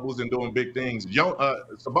double-doubles and doing big things.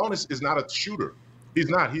 Sabonis is not a shooter. He's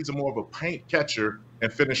not. He's more of a paint catcher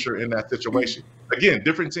and finisher in that situation. Again,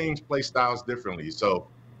 different teams play styles differently. So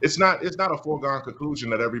it's not a foregone conclusion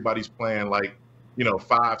that everybody's playing like,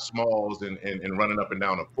 5 smalls and running up and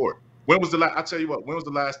down the court. When was the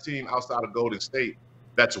last team outside of Golden State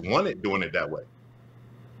that's won it doing it that way?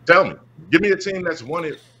 Tell me. Give me a team that's won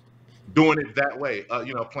it doing it that way,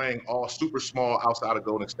 playing all super small outside of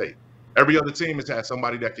Golden State. Every other team has had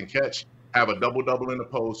somebody that can catch, have a double-double in the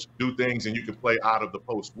post, do things, and you can play out of the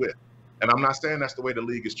post with. And I'm not saying that's the way the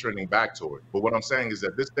league is trending back toward. But what I'm saying is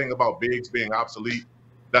that this thing about bigs being obsolete,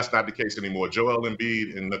 that's not the case anymore. Joel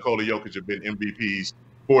Embiid and Nikola Jokic have been MVPs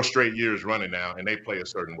 4 straight years running now, and they play a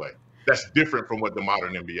certain way. That's different from what the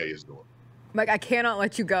modern NBA is doing. Mike, I cannot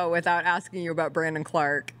let you go without asking you about Brandon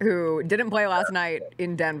Clark, who didn't play last night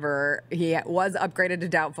in Denver. He was upgraded to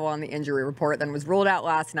doubtful on the injury report, then was ruled out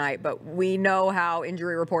last night. But we know how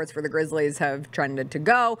injury reports for the Grizzlies have trended to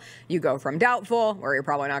go. You go from doubtful, where you're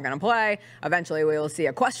probably not going to play. Eventually, we will see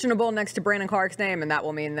a questionable next to Brandon Clark's name, and that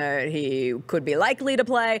will mean that he could be likely to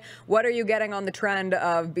play. What are you getting on the trend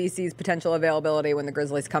of BC's potential availability when the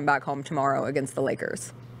Grizzlies come back home tomorrow against the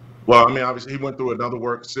Lakers? Well, I mean, obviously, he went through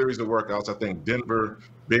another series of workouts. I think Denver,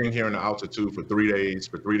 being here in the altitude for 3 days,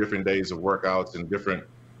 for 3 different days of workouts and different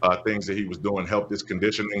things that he was doing helped his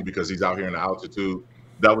conditioning because he's out here in the altitude.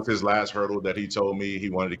 That was his last hurdle that he told me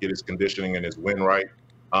he wanted to get his conditioning and his win right.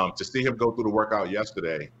 To see him go through the workout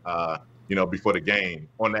yesterday, before the game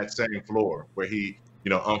on that same floor where he,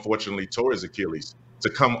 unfortunately tore his Achilles,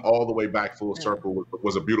 to come all the way back full circle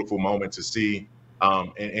was a beautiful moment to see.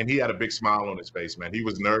 And he had a big smile on his face, man. He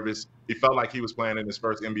was nervous. He felt like he was playing in his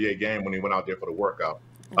first NBA game when he went out there for the workout.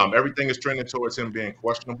 Everything is trending towards him being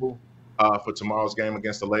questionable for tomorrow's game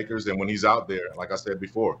against the Lakers. And when he's out there, like I said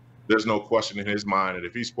before, there's no question in his mind that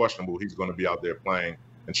if he's questionable, he's going to be out there playing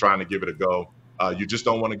and trying to give it a go. You just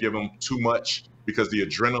don't want to give him too much because the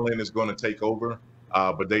adrenaline is going to take over.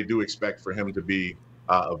 But they do expect for him to be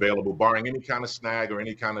available, barring any kind of snag or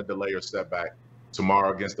any kind of delay or setback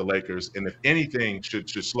tomorrow against the Lakers. And if anything should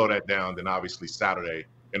slow that down, then obviously Saturday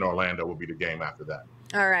in Orlando will be the game after that.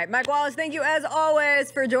 All right. Mike Wallace, thank you as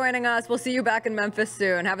always for joining us. We'll see you back in Memphis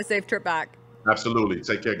soon. Have a safe trip back. Absolutely.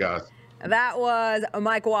 Take care, guys. That was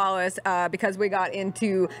Mike Wallace. Because we got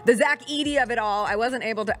into the Zach Edey of it all, I wasn't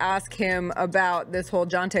able to ask him about this whole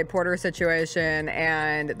Jonte Porter situation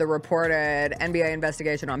and the reported NBA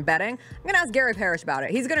investigation on betting. I'm going to ask Gary Parrish about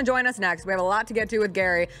it. He's going to join us next. We have a lot to get to with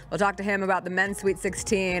Gary. We'll talk to him about the men's Sweet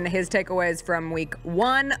 16, his takeaways from week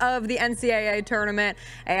 1 of the NCAA tournament,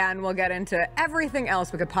 and we'll get into everything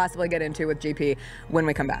else we could possibly get into with GP when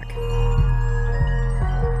we come back.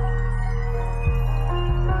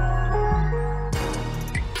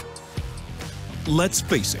 Let's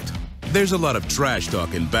face it, There's a lot of trash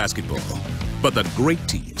talk in basketball, but the great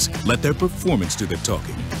teams let their performance do the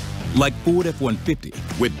talking. Like Ford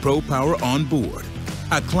F-150 with Pro Power on board,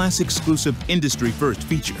 a class-exclusive industry-first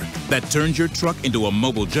feature that turns your truck into a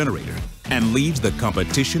mobile generator and leaves the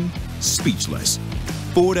competition speechless.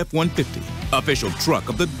 Ford F-150, official truck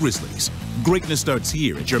of the Grizzlies. Greatness starts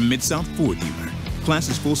here at your Mid-South Ford dealer. Class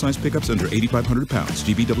is full-size pickups under 8,500 pounds,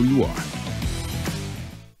 GVWR.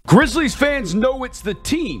 Grizzlies fans know it's the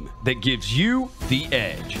team that gives you the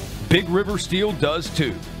edge. Big River Steel does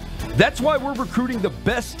too. That's why we're recruiting the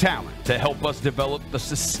best talent to help us develop the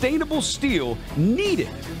sustainable steel needed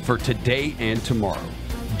for today and tomorrow.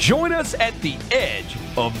 Join us at the edge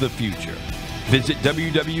of the future. Visit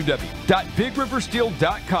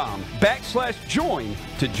www.bigriversteel.com/join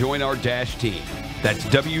to join our Dash team. That's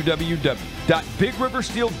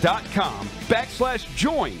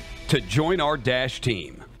www.bigriversteel.com/join to join our Dash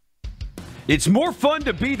team. It's more fun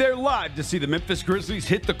to be there live to see the Memphis Grizzlies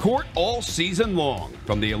hit the court all season long.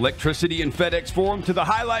 From the electricity and FedEx Forum to the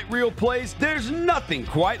highlight reel plays, there's nothing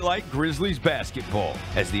quite like Grizzlies basketball.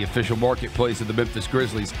 As the official marketplace of the Memphis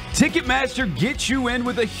Grizzlies, Ticketmaster gets you in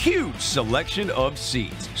with a huge selection of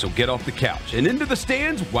seats. So get off the couch and into the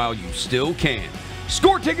stands while you still can.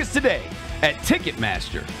 Score tickets today at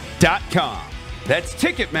Ticketmaster.com. That's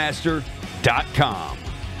Ticketmaster.com.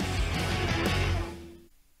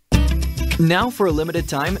 Now for a limited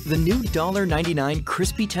time, the new $1.99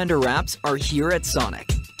 crispy tender wraps are here at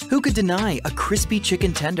Sonic. Who could deny a crispy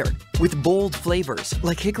chicken tender with bold flavors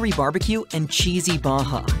like hickory barbecue and cheesy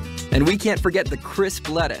Baja? And we can't forget the crisp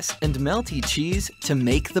lettuce and melty cheese to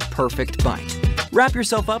make the perfect bite. Wrap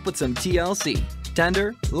yourself up with some TLC,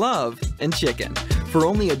 tender, love, and chicken for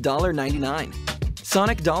only $1.99.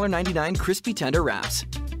 Sonic $1.99 crispy tender wraps.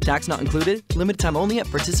 Tax not included, limited time only at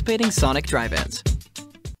participating Sonic drive-ins.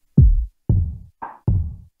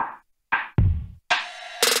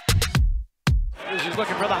 He's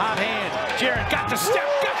looking for the hot hand. Jaron got the step,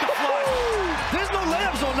 got the flush. There's no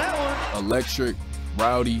layups on that one. Electric,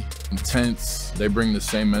 rowdy, intense. They bring the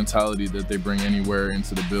same mentality that they bring anywhere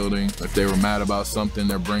into the building. If they were mad about something,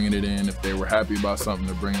 they're bringing it in. If they were happy about something,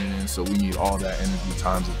 they're bringing it in. So we need all that energy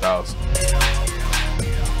times 1,000.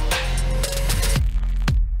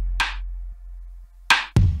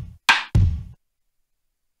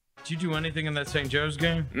 Did you do anything in that St. Joe's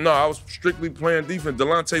game? No, I was strictly playing defense.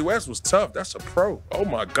 Delonte West was tough. That's a pro. Oh,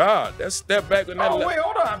 my God. That step back in that. Oh, wait,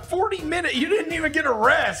 hold on. 40 minutes. You didn't even get a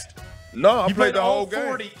rest. No, I played the whole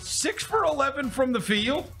 40, game. 6 for 11 from the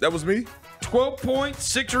field. That was me. 12 points,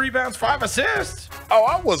 6 rebounds, 5 assists. Oh,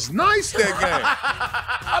 I was nice that game.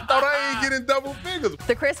 I thought I ain't getting double figures.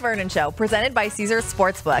 The Chris Vernon Show, presented by Caesars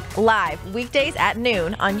Sportsbook, live weekdays at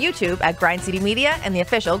noon on YouTube at Grind City Media and the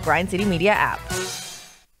official Grind City Media app.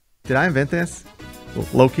 Did I invent this?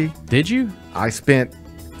 Loki? Did you? I spent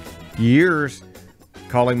years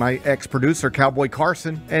calling my ex-producer Cowboy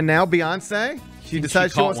Carson, and now Beyonce. She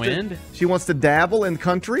decides she wants to dabble in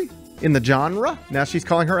country, in the genre. Now she's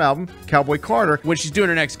calling her album Cowboy Carter. When she's doing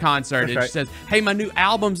her next concert, and she says, "Hey, my new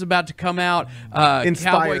album's about to come out.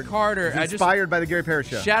 Inspired. Cowboy Carter." Inspired by the Gary Parrish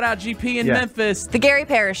Show. Shout out GP in Memphis. The Gary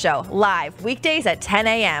Parrish Show, live weekdays at 10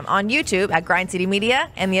 a.m. on YouTube at Grind City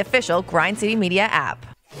Media and the official Grind City Media app.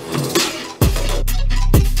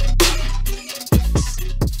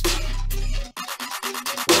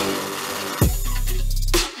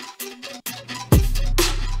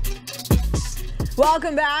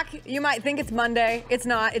 Welcome back. You might think it's Monday. It's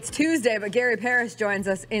not. It's Tuesday, but Gary Parrish joins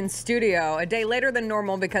us in studio a day later than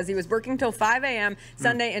normal because he was working till 5 a.m.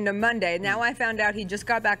 Sunday into Monday. Now I found out he just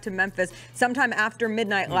got back to Memphis sometime after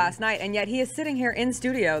midnight last night, and yet he is sitting here in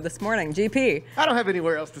studio this morning. GP. I don't have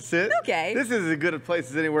anywhere else to sit. Okay. This is as good a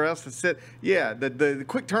place as anywhere else to sit. Yeah, the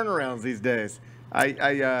quick turnarounds these days.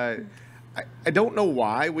 I don't know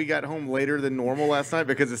why we got home later than normal last night,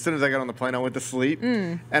 because as soon as I got on the plane, I went to sleep.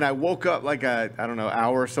 And I woke up like I don't know,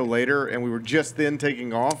 hour or so later, and we were just then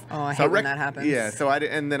taking off. Oh, I hate when that happens. Yeah, so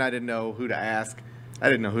and then I didn't know who to ask. I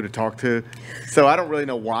didn't know who to talk to. So I don't really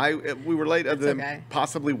know why we were late, other than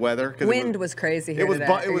possibly weather. Wind was crazy here today.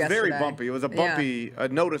 It was very bumpy. It was a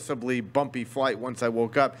noticeably bumpy flight once I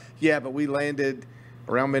woke up. Yeah, but we landed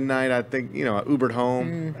around midnight. I think, I Ubered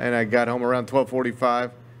home, and I got home around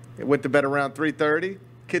 12:45. I went to bed around 3:30.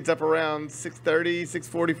 Kids up around 6:30,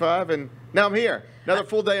 6:45, and now I'm here. Another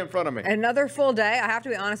full day in front of me. Another full day. I have to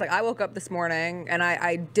be honest. I woke up this morning, and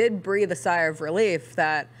I did breathe a sigh of relief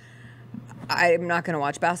that I'm not going to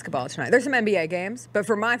watch basketball tonight. There's some NBA games, but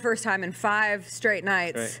for my first time in 5 straight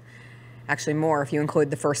nights, actually more if you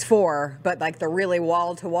include the first 4, but like the really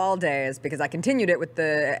wall-to-wall days, because I continued it with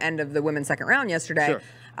the end of the women's second round yesterday. Sure.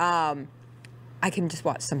 I can just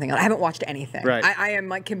watch something else. I haven't watched anything. Right. I am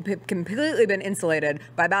like completely been insulated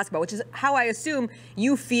by basketball, which is how I assume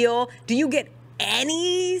you feel. Do you get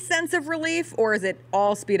any sense of relief, or is it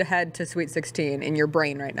all speed ahead to Sweet 16 in your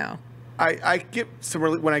brain right now? I get some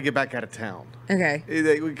relief when I get back out of town. Okay.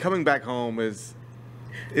 Coming back home is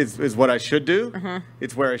what I should do. Uh-huh.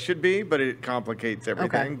 It's where I should be, but it complicates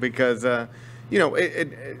everything because, I'm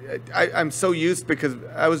so used because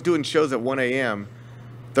I was doing shows at 1 a.m.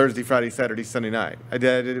 Thursday, Friday, Saturday, Sunday night.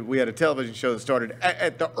 We had a television show that started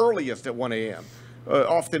at the earliest at 1 a.m.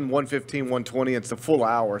 Often 1:15, 1:20. It's a full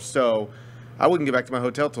hour, so I wouldn't get back to my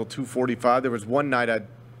hotel till 2:45. There was one night I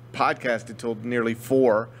podcasted till nearly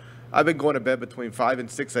 4. I've been going to bed between 5 and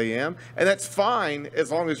 6 a.m., and that's fine as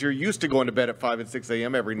long as you're used to going to bed at 5 and 6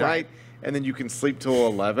 a.m. every night, and then you can sleep till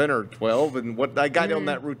 11 or 12. And what I got on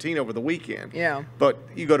that routine over the weekend. Yeah. But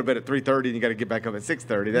you go to bed at 3:30 and you got to get back up at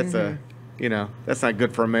 6:30. That's that's not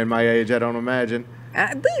good for a man my age, I don't imagine.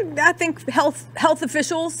 I think health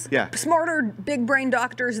officials, Yeah. smarter big brain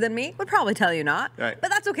doctors than me, would probably tell you not. Right. But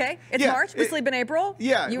that's okay. It's Yeah, March. We sleep in April.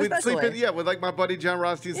 Yeah, You with especially. with like my buddy John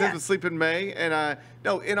Rothstein says, Yeah. we sleep in May, and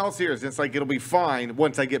no, in all seriousness, like it'll be fine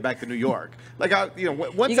once I get back to New York. Like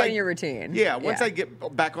once You got in your routine. Yeah, once I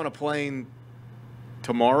get back on a plane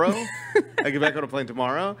tomorrow,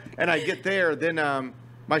 and I get there, then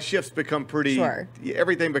my shifts become pretty. Sure.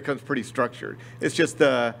 Everything becomes pretty structured. It's just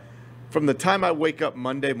from the time I wake up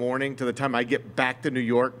Monday morning to the time I get back to New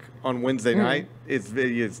York on Wednesday night, it's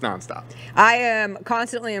nonstop. I am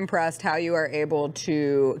constantly impressed how you are able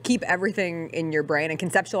to keep everything in your brain and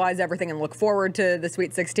conceptualize everything and look forward to the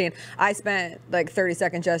Sweet 16. I spent like 30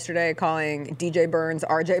 seconds yesterday calling DJ Burns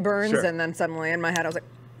RJ Burns, Sure. and then suddenly in my head I was like,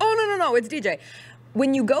 oh, no, it's DJ.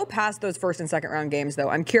 When you go past those first and second round games, though,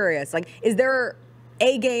 I'm curious, like,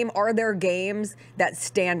 are there games that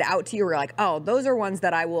stand out to you where you're like, oh, those are ones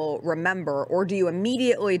that I will remember? Or do you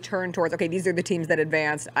immediately turn towards, okay, these are the teams that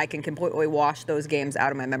advanced, I can completely wash those games out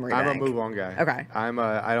of my memory bank? I'm a move on guy. Okay.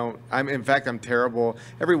 In fact, I'm terrible.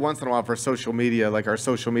 Every once in a while for social media, like our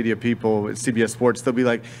social media people at CBS Sports, they'll be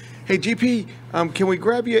like, hey, GP, can we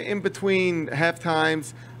grab you in between half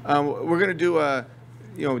times? We're going to do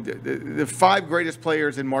the 5 greatest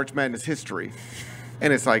players in March Madness history.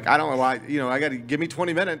 And it's like, I don't know why, I got to give me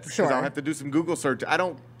 20 minutes because Sure. I'll have to do some Google search. I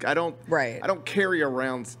don't carry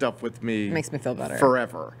around stuff with me. Makes me feel better.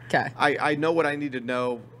 Forever. Okay. I know what I need to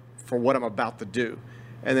know for what I'm about to do.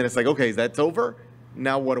 And then it's like, okay, that's over.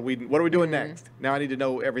 Now what are we doing next? Now I need to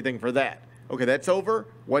know everything for that. Okay, that's over.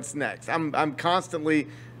 What's next? I'm constantly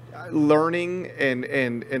learning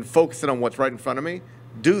and focusing on what's right in front of me.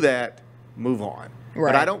 Do that, move on.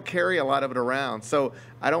 Right. But I don't carry a lot of it around. So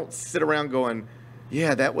I don't sit around going,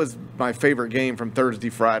 yeah, that was my favorite game from Thursday,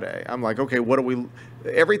 Friday. I'm like, okay,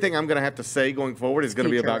 everything I'm going to have to say going forward is going to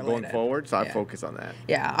be about going forward, so I focus on that.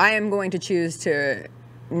 Yeah, I am going to choose to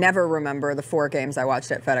never remember the 4 games I watched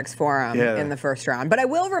at FedEx Forum in the first round. But I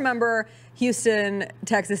will remember Houston,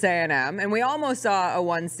 Texas A&M, and we almost saw a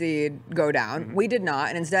 1 seed go down. Mm-hmm. We did not,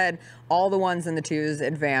 and instead all the 1s and the 2s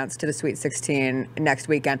advanced to the Sweet 16 next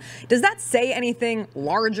weekend. Does that say anything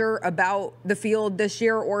larger about the field this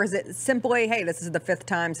year, or is it simply, hey, this is the 5th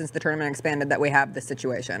time since the tournament expanded that we have this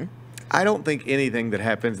situation? I don't think anything that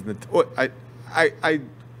happens in the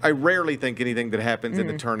I rarely think anything that happens in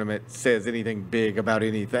the tournament says anything big about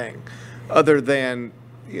anything, other than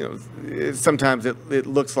sometimes it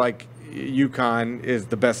looks like UConn is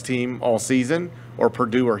the best team all season, or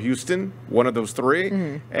Purdue or Houston, one of those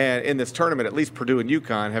 3. And in this tournament, at least Purdue and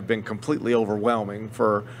UConn have been completely overwhelming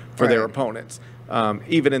for their opponents.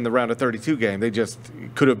 Even in the round of 32 game, they just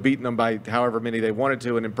could have beaten them by however many they wanted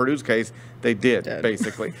to, and in Purdue's case, they did.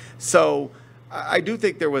 Basically. So I do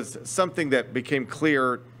think there was something that became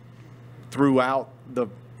clear throughout the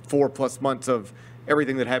 4+ months of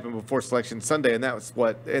everything that happened before Selection Sunday, and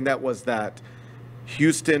that was that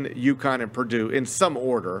Houston, UConn, and Purdue, in some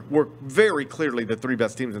order, were very clearly the 3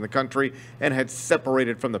 best teams in the country and had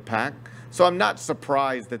separated from the pack. So I'm not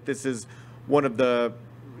surprised that this is one of the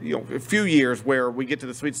a few years where we get to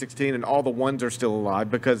the Sweet 16 and all the 1s are still alive,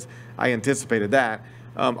 because I anticipated that.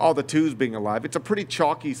 All the 2s being alive. It's a pretty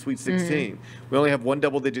chalky Sweet 16. We only have 1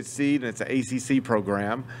 double-digit seed, and it's an ACC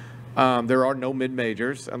program. There are no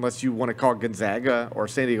mid-majors, unless you want to call Gonzaga or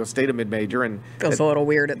San Diego State a mid-major. And feels a little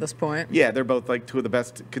weird at this point. Yeah, they're both like 2 of the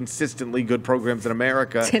best consistently good programs in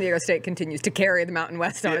America. San Diego State continues to carry the Mountain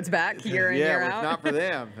West on its back year in, year out. Yeah, not for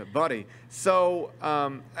them, buddy. So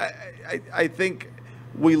I think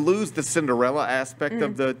we lose the Cinderella aspect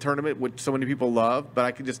of the tournament, which so many people love. But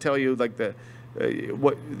I can just tell you, like the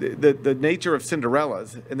nature of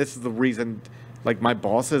Cinderellas, and this is the reason. Like, my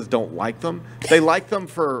bosses don't like them. They like them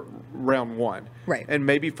for round one. Right. And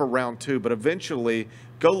maybe for round two. But eventually,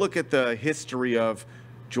 go look at the history of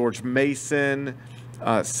George Mason,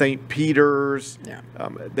 St. Peter's. Yeah.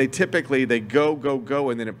 They typically, they go,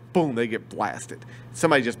 and then boom, they get blasted.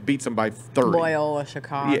 Somebody just beats them by 30. Loyola,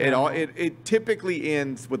 Chicago. Yeah, it typically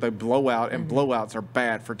ends with a blowout, and blowouts are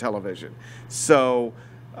bad for television. So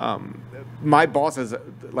my bosses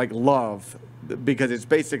love, because it's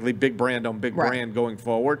basically big brand on big brand going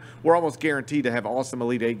forward. We're almost guaranteed to have awesome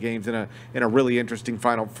Elite Eight games in a really interesting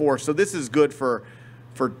Final Four. So this is good for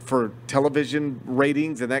television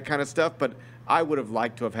ratings and that kind of stuff. But I would have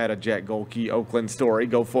liked to have had a Jack Golke Oakland story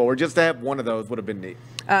go forward. Just to have one of those would have been neat.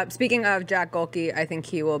 Speaking of Jack Golke, I think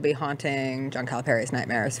he will be haunting John Calipari's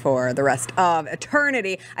nightmares for the rest of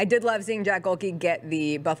eternity. I did love seeing Jack Golke get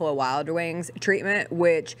the Buffalo Wild Wings treatment,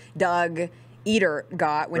 which Doug Eater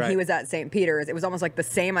got when he was at St. Peter's. It was almost like the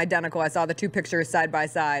same identical. I saw the two pictures side by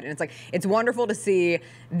side, and it's wonderful to see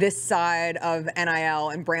this side of NIL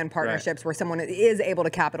and brand partnerships where someone is able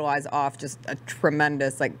to capitalize off just a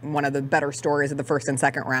tremendous, one of the better stories of the first and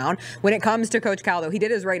second round. When it comes to Coach Cal, though, he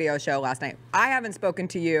did his radio show last night. I haven't spoken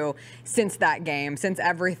to you since that game, since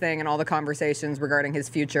everything and all the conversations regarding his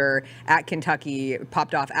future at Kentucky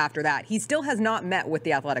popped off after that. He still has not met with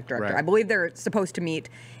the athletic director. I believe they're supposed to meet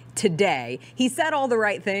today. He said all the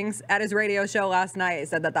right things at his radio show last night. He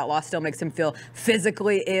said that loss still makes him feel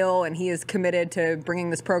physically ill, and he is committed to bringing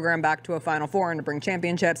this program back to a Final Four and to bring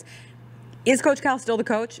championships. Is Coach Cal still the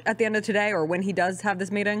coach at the end of today, or when he does have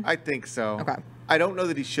this meeting? I think so. Okay. I don't know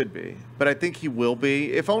that he should be, but I think he will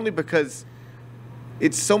be, if only because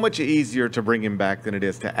it's so much easier to bring him back than it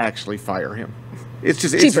is to actually fire him. It's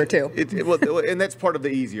just cheaper too. And that's part of the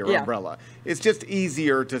easier umbrella. It's just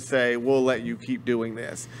easier to say, we'll let you keep doing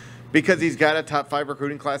this, because he's got a top 5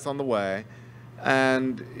 recruiting class on the way.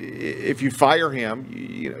 And if you fire him,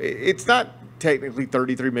 it's not technically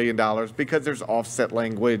 $33 million because there's offset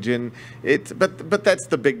language, and but that's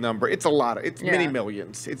the big number. It's a lot. It's many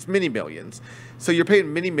millions. It's many millions. So you're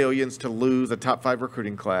paying many millions to lose a top 5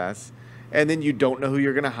 recruiting class, and then you don't know who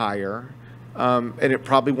you're going to hire. And it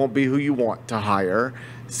probably won't be who you want to hire.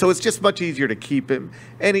 So it's just much easier to keep him.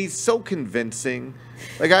 And he's so convincing.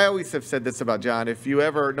 I always have said this about John, if you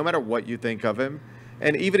ever, no matter what you think of him,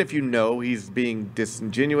 and even if you know he's being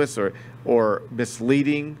disingenuous or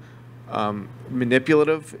misleading,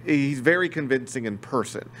 manipulative, he's very convincing in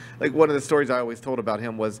person. One of the stories I always told about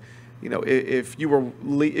him was, if you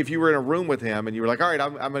were in a room with him and you were like, all right,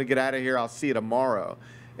 I'm going to get out of here, I'll see you tomorrow.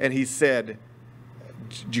 And he said,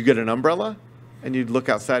 did you get an umbrella? And you'd look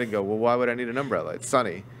outside and go, well, why would I need an umbrella? It's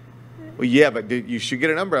sunny. Well, yeah, but you should get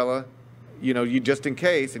an umbrella, you just in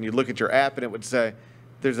case. And you'd look at your app and it would say,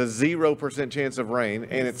 there's a 0% chance of rain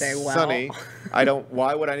and it's sunny.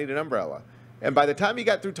 Why would I need an umbrella? And by the time he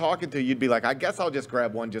got through talking to you, you'd be like, I guess I'll just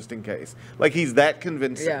grab one just in case. He's that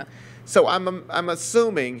convincing. Yeah. So I'm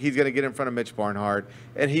assuming he's going to get in front of Mitch Barnhart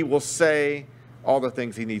and he will say all the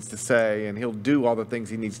things he needs to say, and he'll do all the things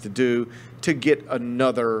he needs to do to get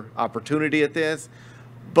another opportunity at this.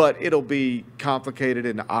 But it'll be complicated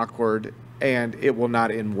and awkward, and it will not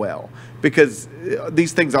end well, because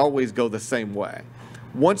these things always go the same way.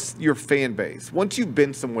 Once your fan base, once you've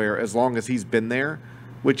been somewhere as long as he's been there,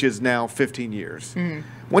 which is now 15 years,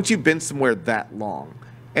 once you've been somewhere that long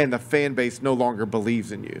and the fan base no longer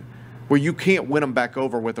believes in you, where you can't win them back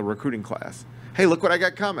over with a recruiting class. Hey, look what I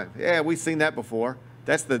got coming. Yeah, we've seen that before.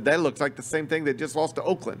 That looks like the same thing that just lost to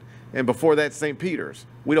Oakland. And before that, St. Peter's.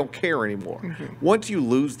 We don't care anymore. Once you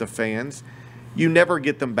lose the fans, you never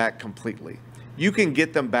get them back completely. You can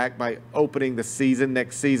get them back by opening the season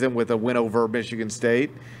next season with a win over Michigan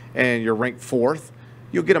State, and you're ranked 4th.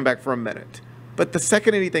 You'll get them back for a minute. But the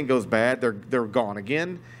second anything goes bad, they're gone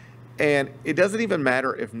again. And it doesn't even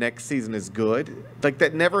matter if next season is good.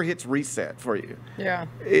 That never hits reset for you. Yeah.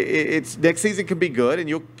 It's next season can be good, and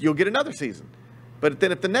you'll get another season. But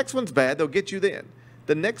then if the next one's bad, they'll get you then.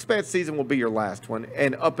 The next bad season will be your last one,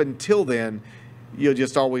 and up until then, you'll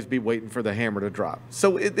just always be waiting for the hammer to drop.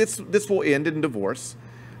 So this will end in divorce.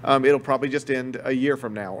 It'll probably just end a year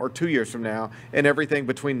from now or 2 years from now, and everything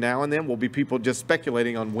between now and then will be people just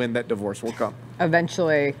speculating on when that divorce will come.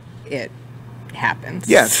 Eventually, it happens.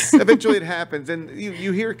 Yes, eventually it happens. And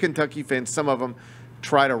you hear Kentucky fans, some of them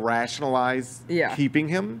try to rationalize keeping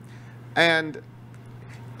him. And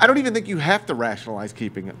I don't even think you have to rationalize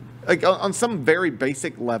keeping him. On some very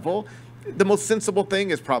basic level, the most sensible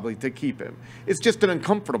thing is probably to keep him. It's just an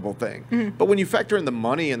uncomfortable thing. But when you factor in the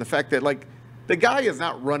money and the fact that, the guy is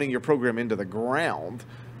not running your program into the ground.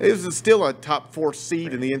 This is still a top 4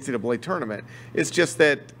 seed in the NCAA tournament. It's just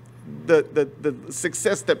that the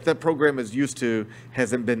success that program is used to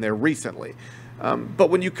hasn't been there recently. But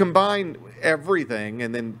when you combine everything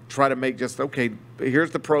and then try to make just, okay, here's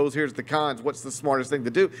the pros, here's the cons, what's the smartest thing to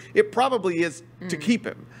do, it probably is to keep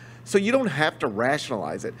him. So you don't have to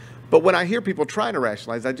rationalize it. But when I hear people trying to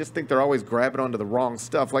rationalize, I just think they're always grabbing onto the wrong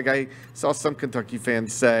stuff. Like I saw some Kentucky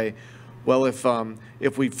fans say, well,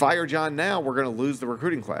 if we fire John now, we're going to lose the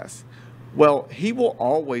recruiting class. Well, he will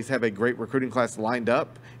always have a great recruiting class lined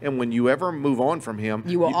up. And when you ever move on from him,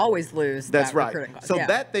 you will always lose that recruiting class. So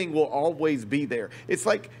that thing will always be there. It's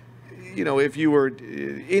like, you know, if you were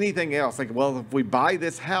anything else, like, well, if we buy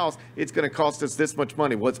this house, it's going to cost us this much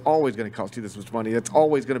money. Well, it's always going to cost you this much money. It's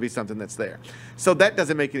always going to be something that's there. So that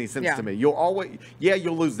doesn't make any sense to me. You'll always,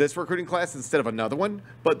 you'll lose this recruiting class instead of another one.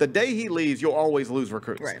 But the day he leaves, you'll always lose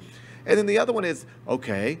recruits. Right. And then the other one is,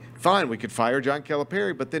 okay, fine, we could fire John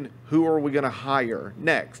Calipari, but then who are we going to hire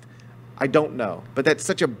next? I don't know. But that's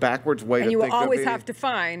such a backwards way to think of it. And you will always have to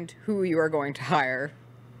find who you are going to hire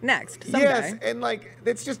next someday. Yes, and like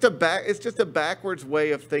it's just a backwards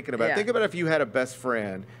way of thinking about it. Think about if you had a best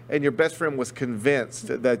friend and your best friend was convinced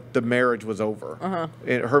that the marriage was over.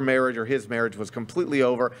 And her marriage or his marriage was completely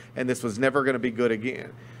over and this was never going to be good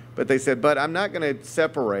again. But they said, but I'm not going to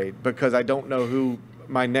separate because I don't know who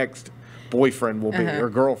my next boyfriend will be or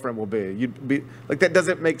girlfriend will be. You'd be like, that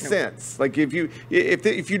doesn't make sense. Like if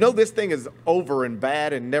you know this thing is over and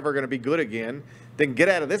bad and never going to be good again, then get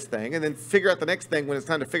out of this thing and then figure out the next thing when it's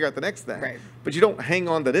time to figure out the next thing. Right. But you don't hang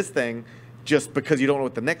on to this thing just because you don't know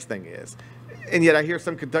what the next thing is. And yet I hear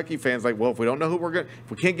some Kentucky fans like, well, if we don't know who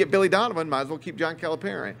if we can't get Billy Donovan, might as well keep John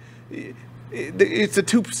Calipari. It's a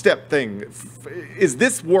two-step thing. Is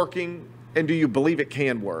this working, and do you believe it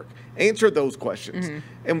can work? Answer those questions.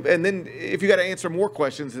 And then if you got to answer more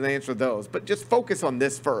questions, then answer those. But just focus on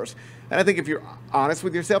this first. And I think if you're honest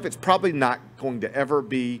with yourself, it's probably not going to ever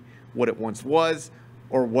be what it once was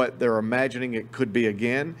or what they're imagining it could be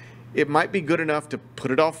again. It might be good enough to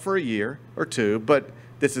put it off for a year or two, but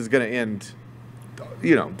this is going to end,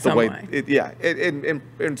 you know, the way.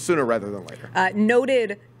 And sooner rather than later.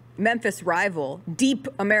 Noted Memphis rival, deep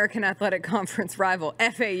American Athletic Conference rival,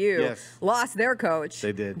 FAU, lost their coach,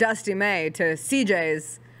 Dusty May, to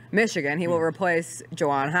CJ's Michigan. He will replace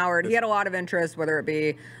Juwan Howard. He had a lot of interest, whether it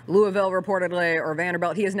be Louisville reportedly or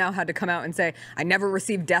Vanderbilt. He has now had to come out and say, I never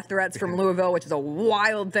received death threats from Louisville, which is a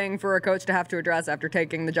wild thing for a coach to have to address after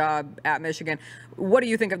taking the job at Michigan. What do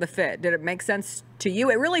you think of the fit? Did it make sense to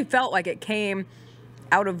you? It really felt like it came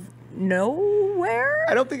out of nowhere.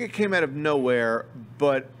 I don't think it came out of nowhere,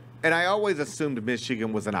 and I always assumed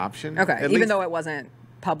Michigan was an option. Okay, even though it wasn't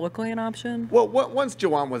publicly an option? Well, once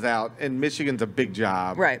Juwan was out, and Michigan's a big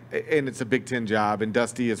job. Right. And it's a Big Ten job, and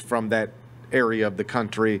Dusty is from that area of the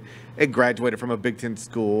country and graduated from a Big Ten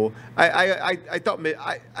school. I thought,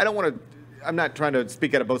 I don't want to, I'm not trying to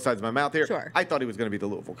speak out of both sides of my mouth here. Sure. I thought he was going to be the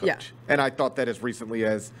Louisville coach. And I thought that as recently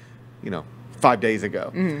as, 5 days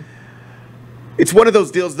ago. It's one of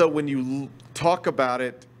those deals, though, when you talk about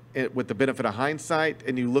it with the benefit of hindsight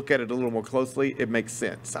and you look at it a little more closely, it makes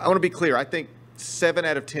sense. I want to be clear. I think 7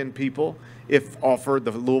 out of 10 people, if offered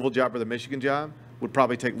the Louisville job or the Michigan job, would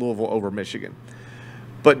probably take Louisville over Michigan.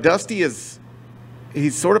 But Dusty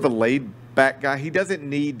he's sort of a laid-back guy. He doesn't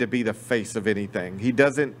need to be the face of anything. He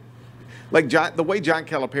doesn't, like the way John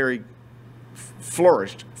Calipari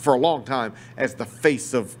flourished for a long time as the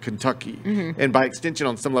face of Kentucky. And by extension,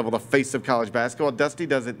 on some level, the face of college basketball. Dusty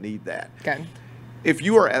doesn't need that. Okay. If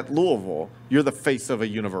you are at Louisville, you're the face of a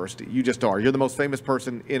university. You just are. You're the most famous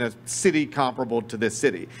person in a city comparable to this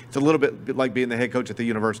city. It's a little bit like being the head coach at the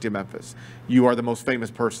University of Memphis. You are the most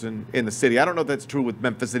famous person in the city. I don't know if that's true with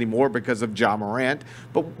Memphis anymore because of Ja Morant,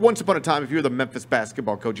 but once upon a time, if you're the Memphis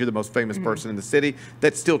basketball coach, you're the most famous person in the city.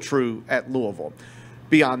 That's still true at Louisville.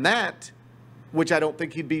 Beyond that, which I don't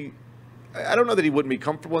think he'd be, I don't know that he wouldn't be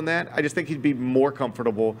comfortable in that. I just think he'd be more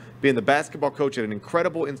comfortable being the basketball coach at an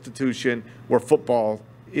incredible institution where football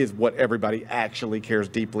is what everybody actually cares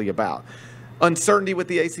deeply about. Uncertainty with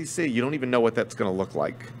the ACC. You don't even know what that's going to look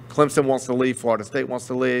like. Clemson wants to leave. Florida State wants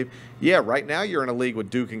to leave. Yeah, right now you're in a league with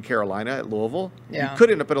Duke and Carolina at Louisville. Yeah. You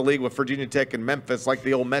could end up in a league with Virginia Tech and Memphis like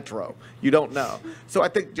the old Metro. You don't know. So I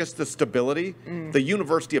think just the stability, the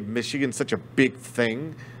University of Michigan, such a big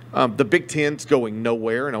thing. The Big Ten's going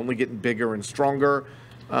nowhere and only getting bigger and stronger.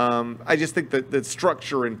 I just think that the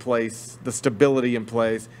structure in place, the stability in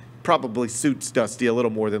place, probably suits Dusty a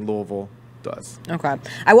little more than Louisville does. Okay.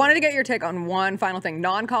 I wanted to get your take on one final thing,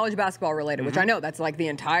 non-college basketball related, which I know that's like the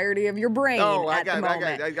entirety of your brain at the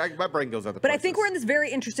moment. My brain goes other But places. I think we're in this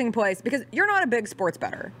very interesting place because you're not a big sports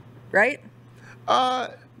bettor, right?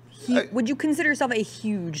 Would you consider yourself a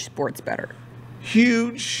huge sports bettor?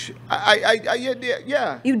 Huge.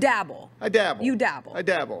 Yeah. You dabble. I dabble. You dabble. I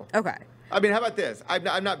dabble. Okay. I mean, how about this?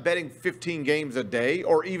 I'm not betting 15 games a day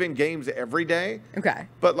or even games every day. Okay.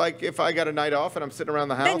 But like if I got a night off and I'm sitting around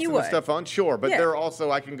the house and the stuff on, sure. But there are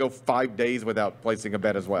also, I can go 5 days without placing a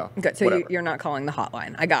bet as well. Okay, so you're not calling the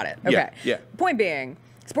hotline. I got it. Okay. Yeah. Point being,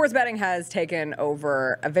 sports betting has taken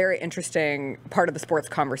over a very interesting part of the sports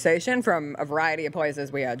conversation from a variety of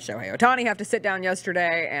places. We had Shohei Ohtani have to sit down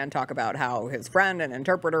yesterday and talk about how his friend and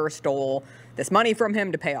interpreter stole this money from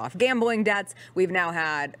him to pay off gambling debts. We've now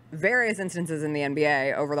had various instances in the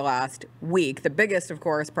NBA over the last week. The biggest, of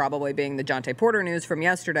course, probably being the Jonte Porter news from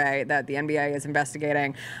yesterday that the NBA is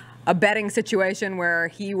investigating a betting situation where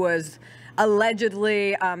he was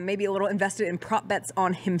allegedly maybe a little invested in prop bets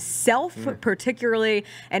on himself, particularly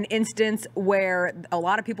an instance where a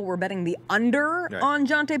lot of people were betting the under on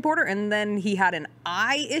Jonte Porter, and then he had an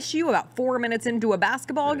eye issue about 4 minutes into a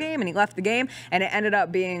basketball game, and he left the game, and it ended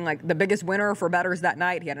up being like the biggest winner for bettors that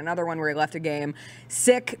night. He had another one where he left a game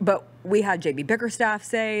sick, but we had JB Bickerstaff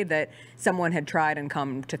say that someone had tried and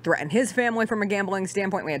come to threaten his family from a gambling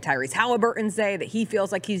standpoint. We had Tyrese Halliburton say that he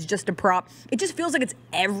feels like he's just a prop. It just feels like it's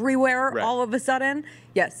everywhere all of a sudden.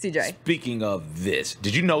 Yes, CJ. Speaking of this,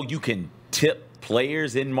 did you know you can tip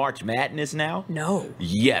players in March Madness now? No.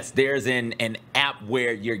 Yes, there's an app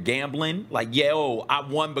where you're gambling. Like, I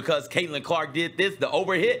won because Caitlin Clark did this, the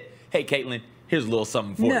overhit. Hey, Caitlin, here's a little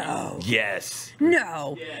something for you. Yes.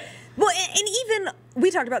 No. Yes. Well, and even,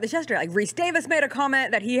 we talked about this yesterday, like Reese Davis made a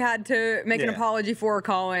comment that he had to make an apology for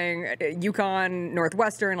calling UConn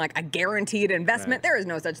Northwestern like a guaranteed investment. There is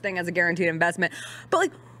no such thing as a guaranteed investment. But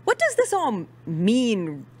like, what does this all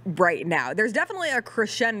mean right now? There's definitely a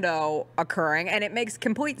crescendo occurring, and it makes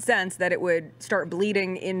complete sense that it would start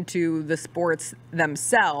bleeding into the sports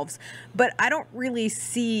themselves. But I don't really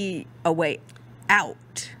see a way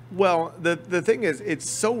out. Well, the thing is, it's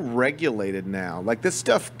so regulated now. Like, this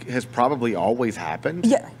stuff has probably always happened.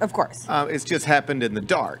 Yeah, of course. It's just happened in the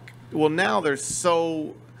dark. Well, now there's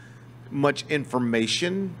so much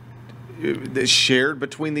information that's shared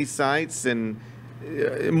between these sites, and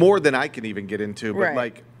more than I can even get into. But,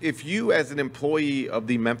 like, if you, as an employee of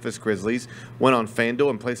the Memphis Grizzlies, went on FanDuel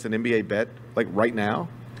and placed an NBA bet, like, right now,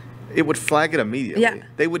 it would flag it immediately. Yeah.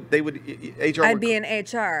 They would HR I'd would, be in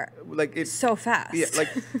HR like it's so fast. Yeah, like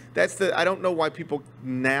that's I don't know why people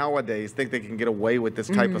nowadays think they can get away with this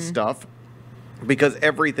type of stuff, because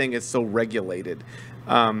everything is so regulated.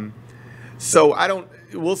 So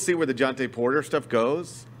we'll see where the Jonte Porter stuff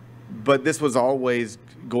goes, but this was always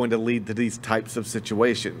going to lead to these types of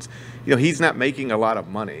situations. You know, he's not making a lot of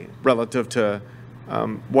money relative to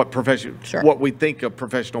what we think of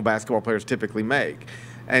professional basketball players typically make.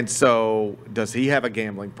 And so, does he have a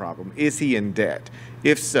gambling problem? Is he in debt?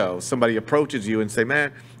 If so, somebody approaches you and say,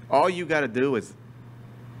 man, all you got to do is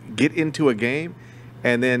get into a game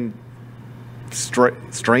and then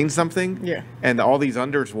strain something, and all these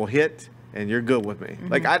unders will hit, and you're good with me.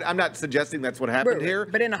 Like, I'm not suggesting that's what happened here.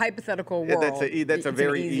 But in a hypothetical world, that's a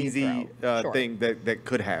very easy thing that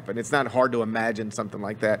could happen. It's not hard to imagine something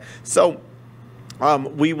like that. So,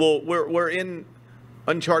 we're in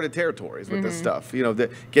uncharted territories with this stuff. You know, the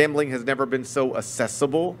gambling has never been so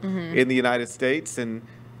accessible in the United States, and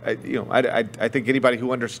I think anybody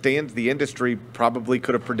who understands the industry probably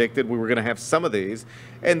could have predicted we were going to have some of these,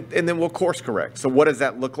 and then we'll course correct. So what does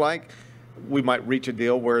that look like? We might reach a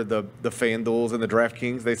deal where the FanDuels and the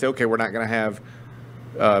DraftKings, they say, okay, we're not going to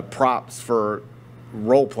have props for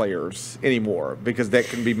role players anymore, because that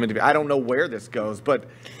can be manipulated. I don't know where this goes, but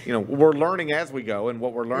we're learning as we go, and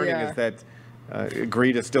what we're learning is that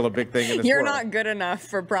greed is still a big thing in this You're world. not good enough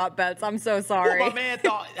for prop bets. I'm so sorry. Well,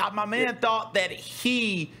 my man thought that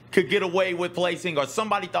he could get away with placing, or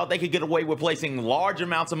somebody thought they could get away with placing large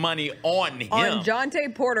amounts of money on him. On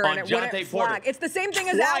Jonte Porter, and it wouldn't flag. It's the same thing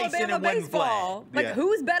as Alabama baseball. Like,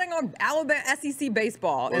 who's betting on Alabama SEC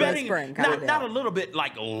baseball in the spring? Not a little bit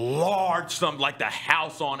like large, something like the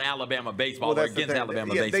house on Alabama baseball, or against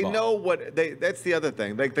Alabama baseball. They know that's the other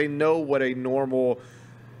thing. Like, they know what a normal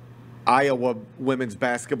Iowa women's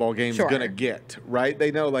basketball game is going to get, right? They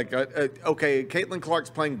know, like, okay, Caitlin Clark's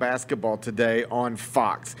playing basketball today on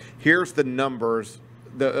Fox. Here's the numbers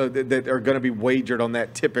that are going to be wagered on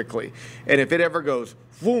that typically. And if it ever goes,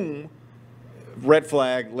 boom, red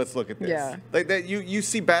flag, let's look at this. Yeah. Like that, you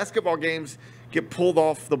see basketball games get pulled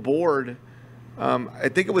off the board. I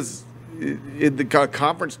think it was in the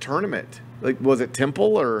conference tournament. Like, was it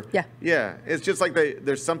Temple or? Yeah. It's just like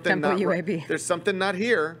there's something Temple not UAB. There's something not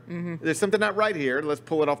here. There's something not right here. Let's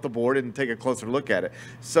pull it off the board and take a closer look at it.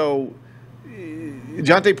 So,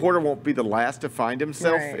 Jonte Porter won't be the last to find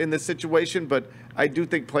himself in this situation, but I do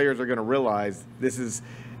think players are going to realize this is.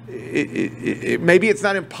 Maybe it's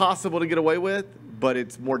not impossible to get away with, but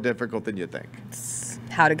it's more difficult than you think.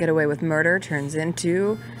 How to Get Away with Murder turns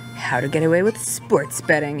into How to Get Away with Sports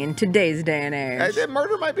Betting in today's day and age.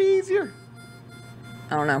 Murder might be easier.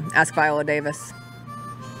 I don't know. Ask Viola Davis.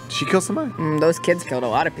 She killed somebody? Those kids killed a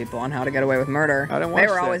lot of people on How to Get Away with Murder. I didn't watch They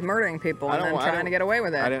were that. always murdering people and then trying to get away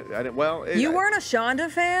with it. I didn't. Well, You weren't a Shonda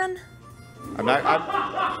fan? I'm not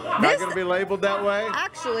going to be labeled that way.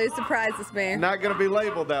 Actually, it surprises me. Not going to be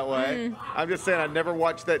labeled that way. I'm just saying I never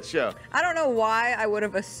watched that show. I don't know why I would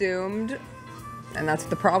have assumed, and that's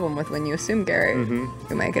the problem with when you assume, Gary. You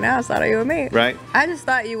make an ass out of you and me. Right. I just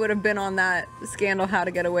thought you would have been on that scandal How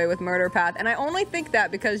to Get Away with Murder path, and I only think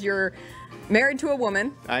that because you're married to a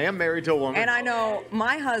woman. I am married to a woman. And I know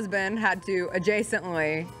my husband had to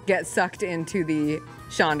adjacently get sucked into the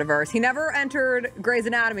Shondaverse. He never entered Grey's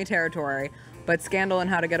Anatomy territory, but Scandal and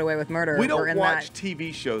How to Get Away with Murder We were don't in watch that.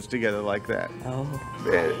 TV shows together like that.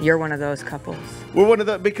 Oh. You're one of those couples. We're one of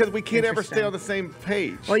the, because we can't ever stay on the same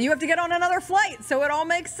page. Well, you have to get on another flight, so it all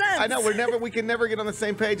makes sense. I know, we can never get on the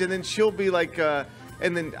same page, and then she'll be like,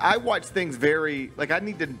 and then I watch things very, like I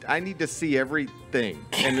need to see everything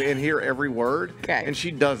and hear every word, and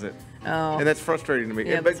she doesn't. Oh. And that's frustrating to me.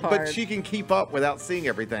 Yeah, that's but hard. she can keep up without seeing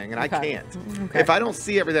everything, and I Okay. can't. Okay. If I don't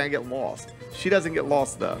see everything, I get lost. She doesn't get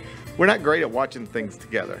lost, though. We're not great at watching things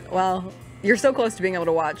together. Well, you're so close to being able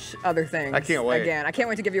to watch other things. I can't wait. Again, I can't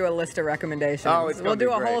wait to give you a list of recommendations. Oh, it's gonna we'll do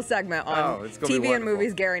be a great. whole segment on Oh, it's gonna be TV and wonderful.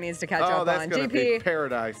 movies Gary needs to catch Oh, up that's on. gonna GP, be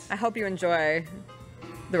paradise. I hope you enjoy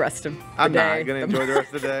the rest of the I'm day. not going to enjoy the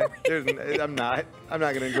rest of the day. I'm not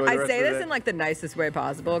going to enjoy the I rest say of the this day. in like the nicest way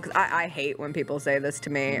possible because I hate when people say this to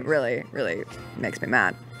me. It really, really makes me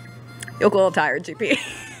mad. You look a little tired, GP.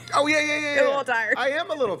 Oh, yeah. You're a little tired. I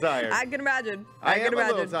am a little tired. I can imagine. I can am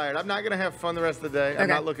imagine. a little tired. I'm not going to have fun the rest of the day. I'm Okay.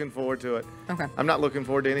 not looking forward to it. Okay. I'm not looking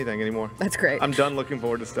forward to anything anymore. That's great. I'm done looking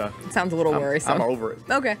forward to stuff. Sounds a little worrisome. I'm over it.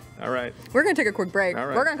 Okay. All right. We're going to take a quick break. All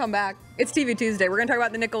right. We're going to come back. It's TV Tuesday. We're going to talk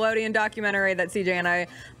about the Nickelodeon documentary that CJ and I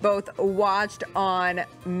both watched on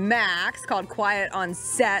Max called Quiet on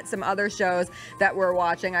Set, some other shows that we're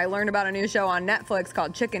watching. I learned about a new show on Netflix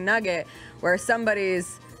called Chicken Nugget where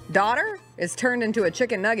somebody's daughter is turned into a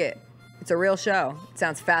chicken nugget. It's a real show. It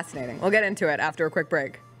sounds fascinating. We'll get into it after a quick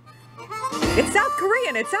break. It's South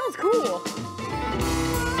Korean. It sounds cool.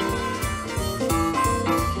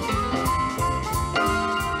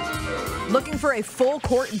 Looking for a full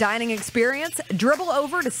court dining experience? Dribble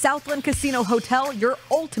over to Southland Casino Hotel, your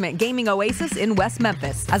ultimate gaming oasis in West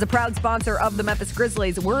Memphis. As a proud sponsor of the Memphis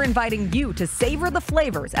Grizzlies, we're inviting you to savor the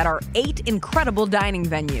flavors at our 8 incredible dining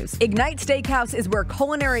venues. Ignite Steakhouse is where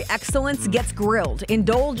culinary excellence gets grilled.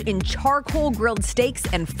 Indulge in charcoal grilled steaks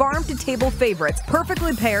and farm-to-table favorites,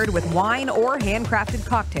 perfectly paired with wine or handcrafted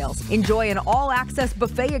cocktails. Enjoy an all-access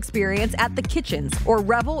buffet experience at the kitchens, or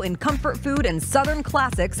revel in comfort food and Southern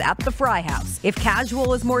classics at the Fry House. If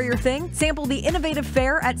casual is more your thing, sample the innovative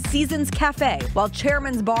fare at Seasons Cafe, while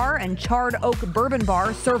Chairman's Bar and Charred Oak Bourbon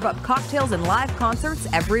Bar serve up cocktails and live concerts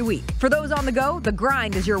every week. For those on the go, The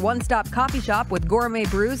Grind is your one-stop coffee shop with gourmet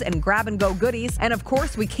brews and grab-and-go goodies. And of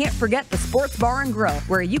course, we can't forget the Sports Bar and Grill,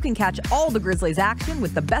 where you can catch all the Grizzlies action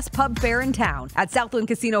with the best pub fare in town. At Southland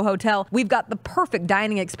Casino Hotel, we've got the perfect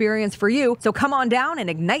dining experience for you, so come on down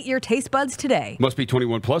and ignite your taste buds today. Must be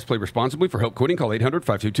 21 plus. Play responsibly. For help quitting, call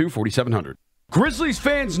 800-522-4700. Grizzlies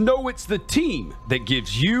fans know it's the team that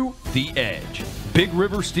gives you the edge. Big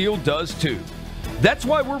River Steel does too. That's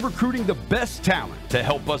why we're recruiting the best talent to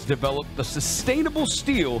help us develop the sustainable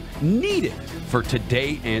steel needed for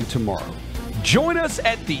today and tomorrow. Join us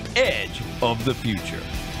at the edge of the future.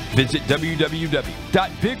 Visit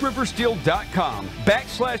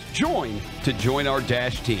www.bigriversteel.com/join to join our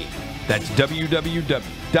dash team. That's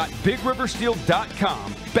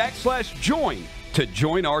www.bigriversteel.com/join to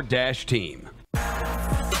join our dash team.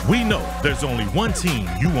 We know there's only one team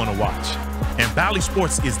you want to watch, and Bally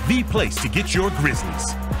Sports is the place to get your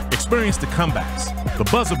Grizzlies. Experience the comebacks, the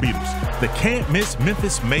buzzer beaters, the can't-miss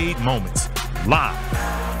Memphis-made moments live.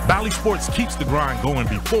 Bally Sports keeps the grind going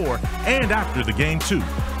before and after the game, too,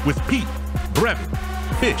 with Pete, Brevin,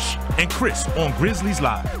 Fish, and Chris on Grizzlies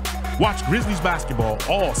Live. Watch Grizzlies basketball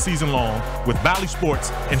all season long with Bally Sports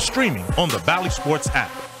and streaming on the Bally Sports app.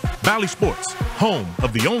 Bally Sports, home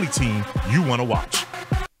of the only team you want to watch.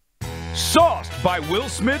 Sauced by Will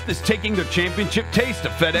Smith is taking the championship taste to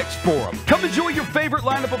FedEx Forum. Come enjoy your favorite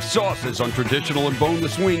lineup of sauces on traditional and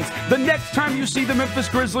boneless wings the next time you see the Memphis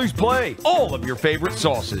Grizzlies play. All of your favorite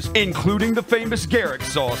sauces, including the famous Garrick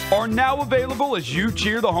sauce, are now available as you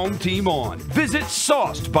cheer the home team on. Visit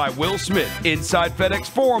Sauced by Will Smith inside FedEx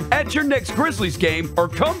Forum at your next Grizzlies game, or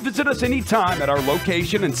come visit us anytime at our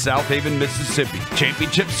location in South Haven, Mississippi.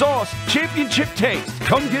 Championship sauce, championship taste.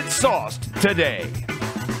 Come get sauced today.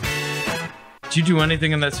 Did you do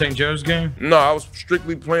anything in that St. Joe's game? No, I was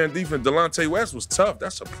strictly playing defense. Delonte West was tough.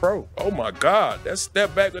 That's a pro. Oh, my God. That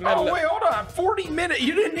step back in that. Oh, wait, hold on. 40 minutes.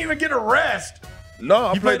 You didn't even get a rest. No,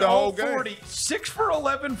 I you played the whole all game. 40. 6 for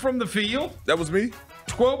 11 from the field. That was me.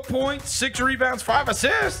 12 points, 6 rebounds, 5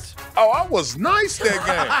 assists. Oh, I was nice that game.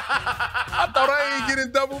 I thought I ain't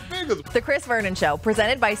getting double figures. The Chris Vernon Show,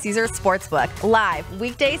 presented by Caesars Sportsbook, live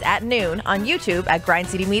weekdays at noon on YouTube at Grind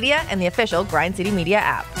City Media and the official Grind City Media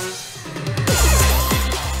app.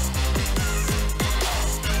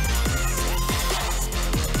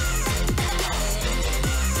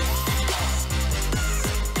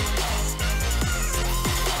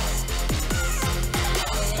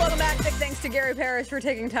 Welcome back. Big thanks to Gary Parrish for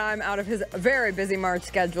taking time out of his very busy March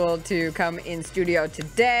schedule to come in studio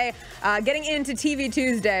today. Getting into TV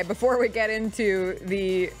Tuesday, before we get into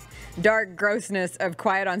the dark grossness of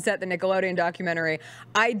Quiet on Set, the Nickelodeon documentary,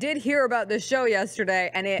 I did hear about this show yesterday,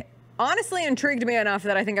 and it honestly intrigued me enough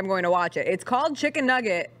that I think I'm going to watch it. It's called Chicken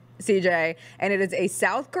Nugget, CJ, and it is a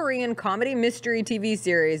South Korean comedy mystery TV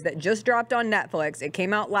series that just dropped on Netflix. It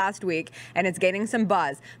came out last week, and it's gaining some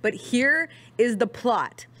buzz. But here is the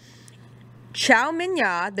plot. Chow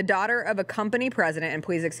Min-ya, the daughter of a company president, and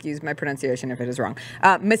please excuse my pronunciation if it is wrong,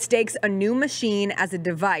 mistakes a new machine as a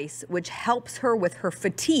device which helps her with her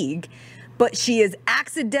fatigue, but she is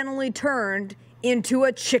accidentally turned into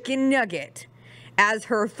a chicken nugget. As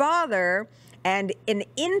her father and an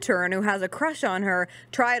intern who has a crush on her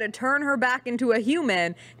try to turn her back into a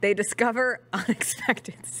human, they discover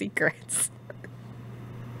unexpected secrets.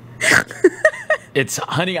 It's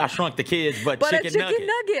Honey, I Shrunk the Kids, but chicken a chicken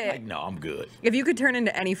nugget. Like, no, I'm good. If you could turn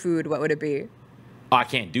into any food, what would it be? Oh, I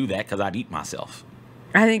can't do that because I'd eat myself.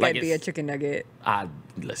 I think Like, I'd be a chicken nugget.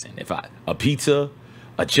 Listen, a pizza,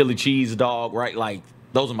 a chili cheese dog, right? Like,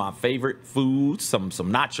 those are my favorite foods. Some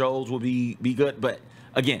nachos would be good. But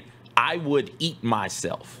again, I would eat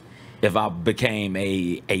myself if I became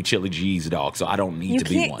a chili cheese dog, so I don't need to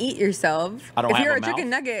be one. You can't eat yourself. I don't if have you're a a chicken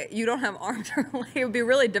mouth. nugget, you don't have arms or legs. It would be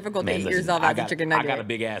really difficult to eat listen, yourself as a chicken nugget. I got a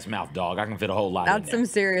big ass mouth, dog. I can fit a whole lot in That's there. some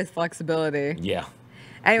serious flexibility. Yeah.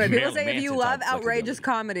 Anyway, people Marilyn say if you Manson love type outrageous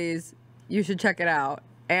comedies, you should check it out.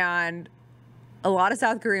 And a lot of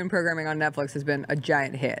South Korean programming on Netflix has been a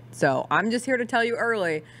giant hit. So I'm just here to tell you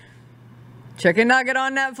early, Chicken Nugget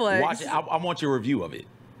on Netflix. Watch it. I want your review of it.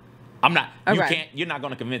 I'm not. Okay. You're not going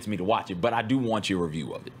to convince me to watch it, but I do want your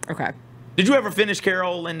review of it. Okay. Did you ever finish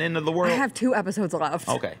Carol and End of the World? I have 2 episodes left.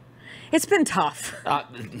 Okay. It's been tough.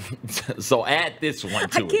 So add this one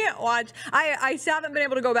to I can't watch. I still haven't been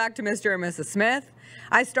able to go back to Mr. and Mrs. Smith.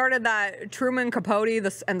 I started that Truman Capote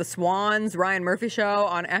and the Swans, Ryan Murphy show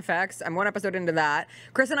on FX. I'm 1 episode into that.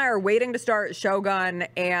 Chris and I are waiting to start Shogun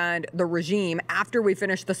and The Regime after we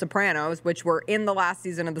finish The Sopranos, which we're in the last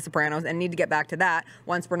season of The Sopranos and need to get back to that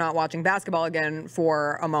once we're not watching basketball again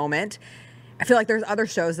for a moment. I feel like there's other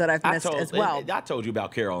shows that I've missed as well. I told you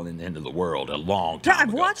about Carol and the End of the World a long time Yeah, I've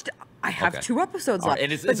ago. watched. I have 2 episodes All left. right,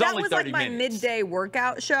 and it's but that only was 30 like my minutes. midday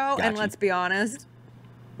workout show, and Gotcha. let's be honest,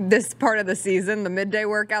 this part of the season, the midday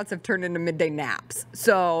workouts have turned into midday naps.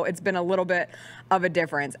 So it's been a little bit of a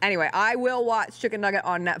difference. Anyway, I will watch Chicken Nugget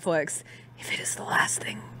on Netflix if it is the last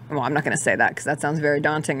thing. Well, I'm not going to say that because that sounds very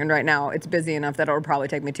daunting. And right now, it's busy enough that it'll probably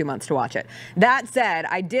take me 2 months to watch it. That said,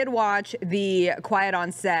 I did watch the Quiet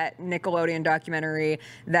on Set Nickelodeon documentary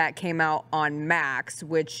that came out on Max,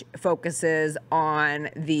 which focuses on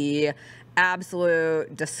the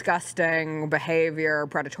absolute disgusting behavior,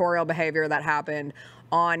 predatorial behavior that happened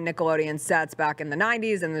on Nickelodeon sets back in the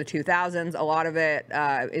 90s and the 2000s. A lot of it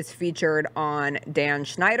is featured on Dan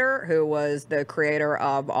Schneider, who was the creator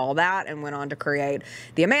of all that and went on to create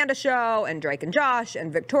The Amanda Show and Drake and Josh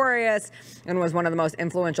and Victorious, and was one of the most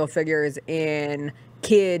influential figures in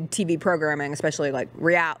kid TV programming, especially like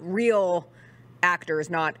real actors,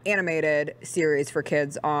 not animated series for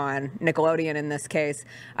kids on Nickelodeon in this case.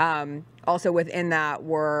 Also within that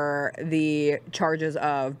were the charges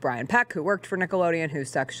of Brian Peck, who worked for Nickelodeon, who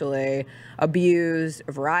sexually abused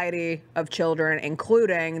a variety of children,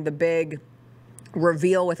 including the big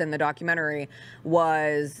reveal within the documentary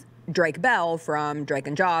was Drake Bell from Drake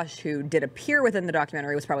and Josh, who did appear within the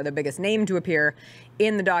documentary, was probably the biggest name to appear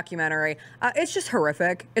in the documentary. It's just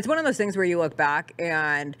horrific. It's one of those things where you look back,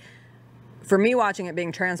 and for me watching it,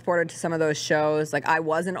 being transported to some of those shows, like I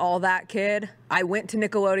wasn't all that kid. I went to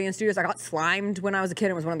Nickelodeon Studios. I got slimed when I was a kid.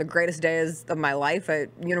 It was one of the greatest days of my life at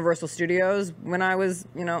Universal Studios when I was,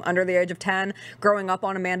 under the age of 10, growing up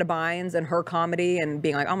on Amanda Bynes and her comedy and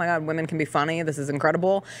being like, oh my God, women can be funny. This is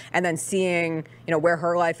incredible. And then seeing, where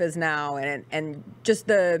her life is now and just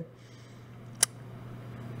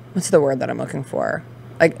what's the word that I'm looking for?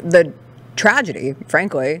 Like the tragedy,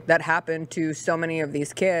 frankly, that happened to so many of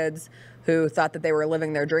these kids who thought that they were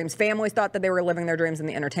living their dreams. Families thought that they were living their dreams in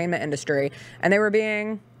the entertainment industry, and they were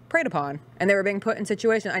being preyed upon, and they were being put in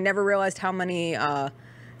situations. I never realized how many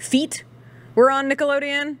feet were on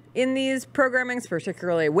Nickelodeon in these programmings,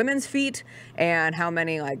 particularly women's feet, and how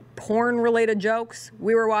many like porn-related jokes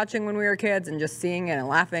we were watching when we were kids, and just seeing it and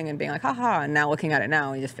laughing and being like, haha, and now looking at it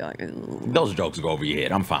now, you just feel like, ooh. Those jokes go over your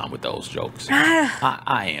head. I'm fine with those jokes.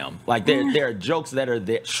 I am. Like, there are jokes that are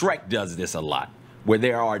there. Shrek does this a lot, where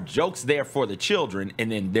there are jokes there for the children,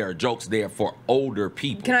 and then there are jokes there for older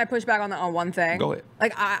people. Can I push back on one thing? Go ahead.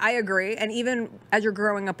 Like, I agree. And even as you're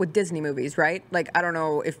growing up with Disney movies, right? Like, I don't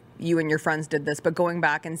know if you and your friends did this, but going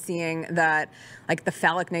back and seeing that, like, the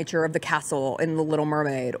phallic nature of the castle in The Little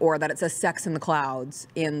Mermaid, or that it says sex in the clouds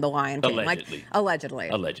in The Lion King. Allegedly.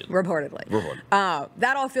 Reportedly.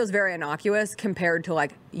 That all feels very innocuous compared to,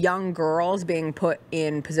 like, young girls being put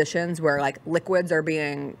in positions where, like, liquids are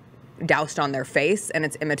being doused on their face, and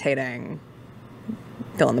it's imitating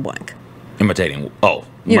fill in the blank. Imitating,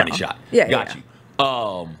 money shot. Yeah, Got you.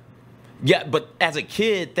 Yeah, but as a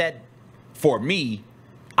kid, that, for me,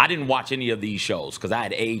 I didn't watch any of these shows because I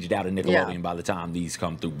had aged out of Nickelodeon by the time these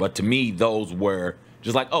come through. But to me, those were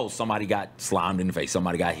just like, oh, somebody got slimed in the face,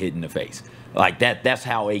 somebody got hit in the face. Like that's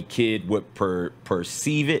how a kid would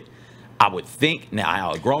perceive it. I would think. Now,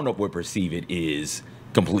 how a grown-up would perceive it is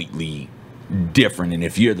completely different. And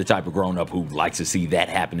if you're the type of grown-up who likes to see that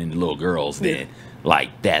happening to little girls, then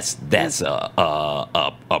like that's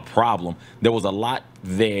a problem. There was a lot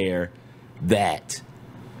there that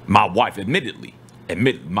my wife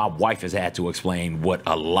my wife has had to explain what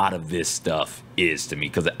a lot of this stuff is to me,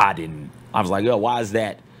 because I was like, oh, why is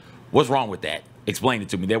that? What's wrong with that? Explain it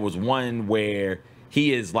to me. There was one where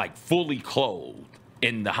he is like fully clothed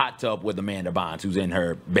in the hot tub with Amanda Bynes, who's in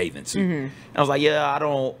her bathing suit. And I was like, yeah, I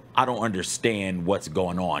don't understand what's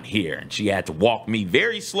going on here. And she had to walk me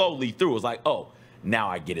very slowly through. It was like, oh, now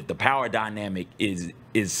I get it. The power dynamic is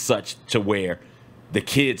such to where the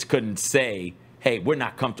kids couldn't say, hey, we're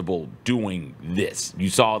not comfortable doing this. You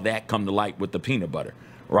saw that come to light with the peanut butter,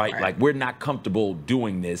 right? Like, we're not comfortable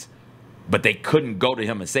doing this. But they couldn't go to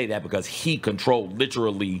him and say that because he controlled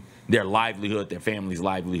literally their livelihood, their family's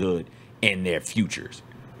livelihood, and their futures,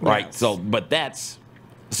 right? Yes.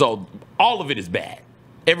 So all of it is bad.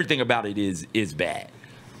 Everything about it is bad.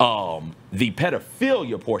 The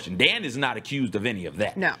pedophilia portion, Dan is not accused of any of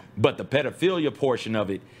that. No. But the pedophilia portion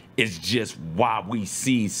of it is just why we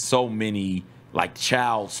see so many like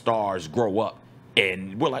child stars grow up,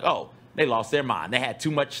 and we're like, oh, they lost their mind. They had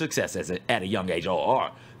too much success at a young age,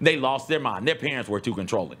 or they lost their mind. Their parents were too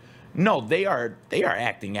controlling. No, they are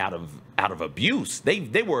acting out of abuse.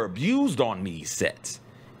 They were abused on these sets,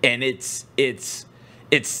 and it's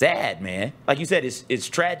sad, man. Like you said, it's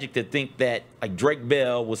tragic to think that like Drake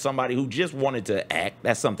Bell was somebody who just wanted to act.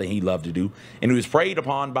 That's something he loved to do, and he was preyed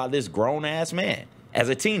upon by this grown ass man as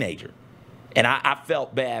a teenager. And I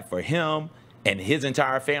felt bad for him and his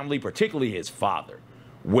entire family, particularly his father,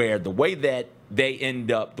 where the way that they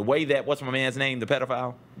end up, the way that, what's my man's name, the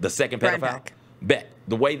pedophile, the second pedophile? Beck.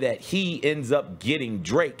 The way that he ends up getting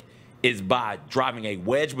Drake is by driving a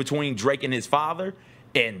wedge between Drake and his father,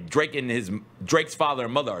 and Drake's father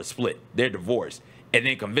and mother are split. They're divorced. And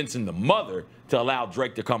then convincing the mother to allow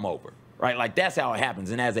Drake to come over, right? Like, that's how it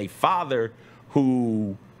happens. And as a father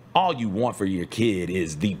who all you want for your kid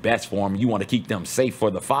is the best for him, you want to keep them safe,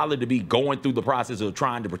 for the father to be going through the process of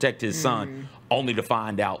trying to protect his son, only to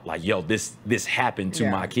find out like, yo, this happened to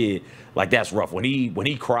my kid. Like, that's rough. When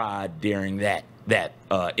he cried during that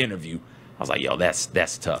interview, I was like, yo, that's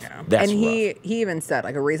tough. Yeah. That's and rough. He even said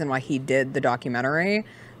like a reason why he did the documentary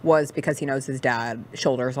was because he knows his dad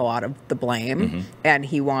shoulders a lot of the blame, and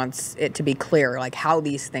he wants it to be clear like how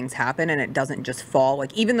these things happen, and it doesn't just fall.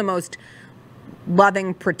 Like, even the most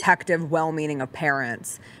loving, protective, well-meaning of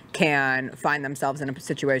parents can find themselves in a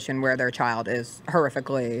situation where their child is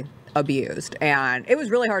horrifically abused. And it was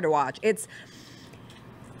really hard to watch.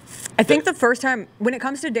 I think the first time, when it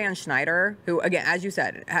comes to Dan Schneider, who, again, as you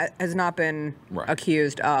said, has not been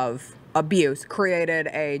accused of abuse created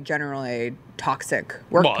a generally toxic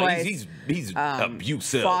workplace. Well, he's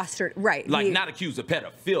abusive. Fostered, right. Like, not accused of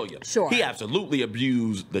pedophilia. Sure. He absolutely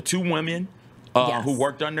abused the 2 women who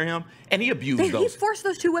worked under him, and he abused those. He forced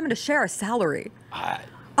those 2 women to share a salary.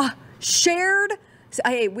 Shared.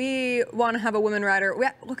 Hey, we want to have a women writer.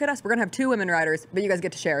 Look at us. We're going to have 2 women writers, but you guys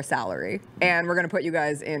get to share a salary. And we're going to put you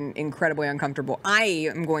guys in incredibly uncomfortable. I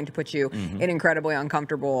am going to put you in incredibly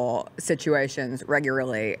uncomfortable situations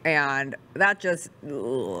regularly. And that just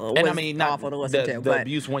was awful to listen to. The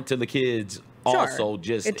abuse went to the kids also.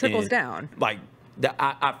 Just it trickles down. Like,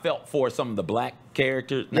 I felt for some of the black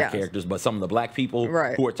characters, not characters, but some of the black people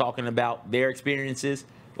who are talking about their experiences,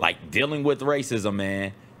 like dealing with racism,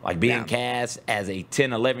 man. Like being cast as a 10,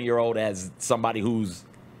 11-year-old as somebody who's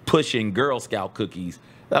pushing Girl Scout cookies,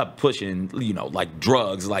 pushing, like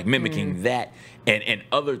drugs, like mimicking that and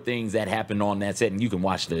other things that happened on that set. And you can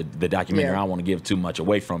watch the documentary. I don't want to give too much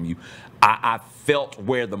away from you. I felt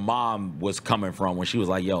where the mom was coming from when she was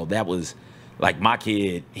like, yo, that was like my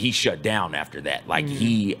kid. He shut down after that. Like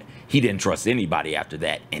he didn't trust anybody after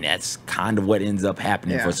that. And that's kind of what ends up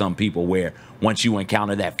happening for some people, where once you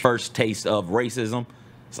encounter that first taste of racism,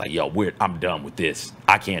 it's like, yo, I'm done with this.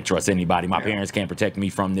 I can't trust anybody. My parents can't protect me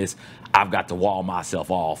from this. I've got to wall myself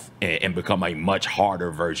off and become a much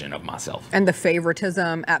harder version of myself. And the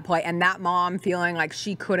favoritism at play. And that mom feeling like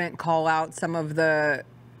she couldn't call out some of the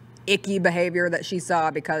icky behavior that she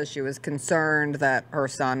saw because she was concerned that her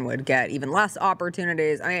son would get even less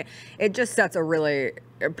opportunities. I mean, it just sets a really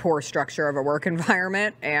poor structure of a work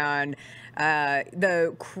environment. And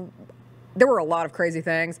there were a lot of crazy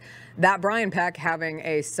things. That Brian Peck having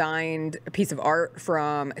a signed piece of art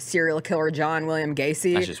from serial killer John William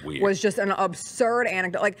Gacy was just an absurd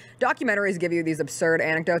anecdote. Like, documentaries give you these absurd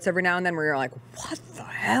anecdotes every now and then where you're like, what the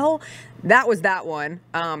hell? That was that one,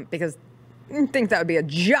 because I think that would be a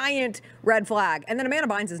giant red flag. And then Amanda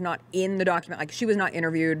Bynes is not in the documentary. Like, she was not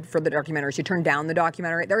interviewed for the documentary. She turned down the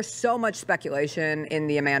documentary. There's so much speculation in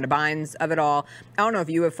the Amanda Bynes of it all. I don't know if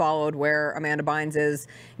you have followed where Amanda Bynes is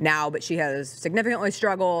now, but she has significantly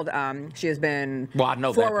struggled. She has been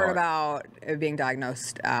forward about being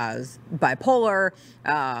diagnosed as bipolar.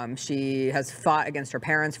 She has fought against her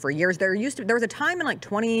parents for years. There was a time in like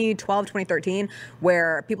 2012, 2013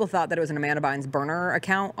 where people thought that it was an Amanda Bynes burner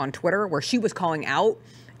account on Twitter where she was calling out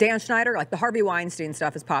Dan Schneider. Like, the Harvey Weinstein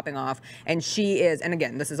stuff is popping off, and she is, and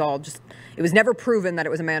again, this is all just, it was never proven that it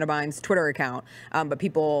was Amanda Bynes' Twitter account, but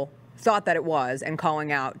people thought that it was, and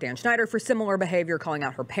calling out Dan Schneider for similar behavior, calling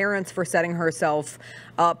out her parents for setting herself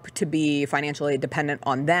up to be financially dependent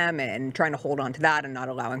on them and trying to hold on to that and not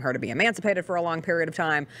allowing her to be emancipated for a long period of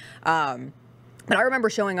time. But I remember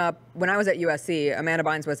showing up when I was at USC. Amanda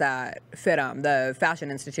Bynes was at FITM, the Fashion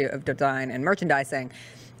Institute of Design and Merchandising,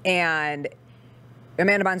 and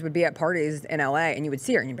Amanda Bynes would be at parties in LA, and you would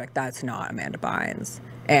see her, and you'd be like, that's not Amanda Bynes.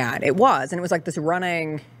 And it was like this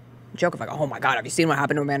running joke of like, oh my God, have you seen what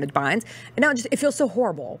happened to Amanda Bynes? And now it feels so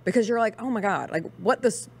horrible because you're like, oh my God, like what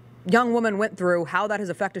this young woman went through, how that has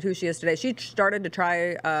affected who she is today. She started to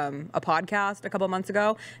try a podcast a couple of months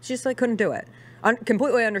ago. She just like couldn't do it.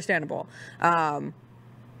 Completely understandable. But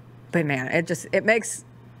man, it makes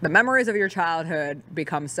the memories of your childhood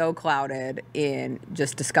become so clouded in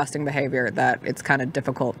just disgusting behavior that it's kind of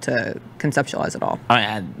difficult to conceptualize it all.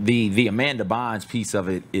 I mean, the Amanda Bynes piece of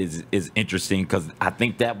it is interesting because I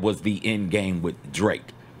think that was the end game with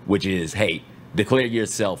Drake, which is, hey, declare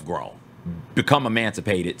yourself grown, become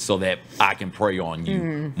emancipated so that I can prey on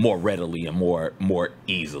you more readily and more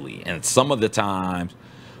easily. And some of the times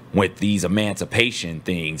with these emancipation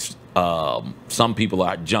things, some people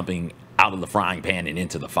are jumping out of the frying pan and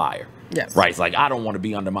into the fire. Yes. Right? It's like, I don't want to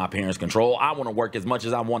be under my parents' control. I want to work as much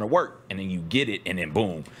as I want to work. And then you get it, and then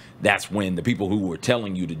boom. That's when the people who were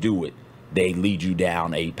telling you to do it, they lead you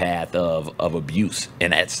down a path of abuse.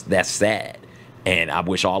 And that's sad. And I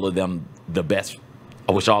wish all of them the best.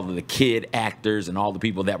 I wish all of the kid actors and all the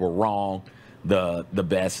people that were wrong the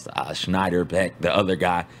best. Schneider, Peck, the other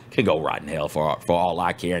guy, can go rot in hell for all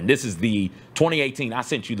I care. And this is the 2018. I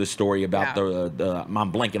sent you the story about the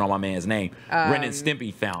I'm blanking on my man's name. Ren and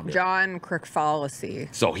Stimpy founder. John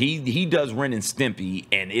Kricfalusi. So he does Ren and Stimpy,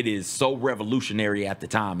 and it is so revolutionary at the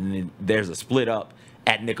time. And then there's a split up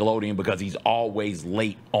at Nickelodeon because he's always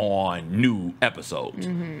late on new episodes.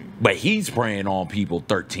 But he's preying on people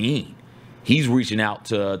 13. He's reaching out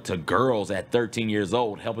to girls at 13 years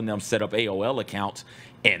old, helping them set up AOL accounts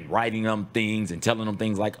and writing them things and telling them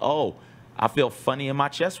things like, oh, I feel funny in my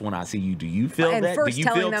chest when I see you. Do you feel that? First Do you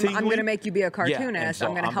telling feel them, tingly? I'm going to make you be a cartoonist. So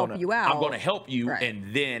I'm going to help you out. I'm going to help you. Right.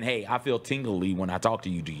 And then, hey, I feel tingly when I talk to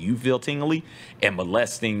you. Do you feel tingly? And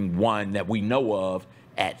molesting one that we know of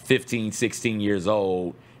at 15, 16 years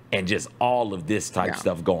old, and just all of this type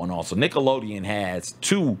stuff going on. So Nickelodeon has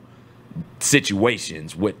 2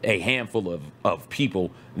 situations with a handful of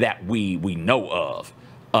people that we know of.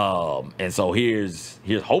 And so here's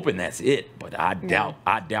hoping that's it, but I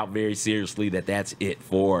doubt very seriously that that's it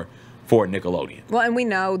for Nickelodeon. Well, and we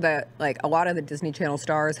know that like a lot of the Disney Channel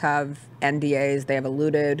stars have NDAs. They have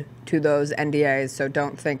alluded to those NDAs, so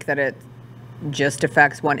don't think that it just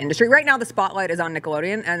affects one industry. Right now, the spotlight is on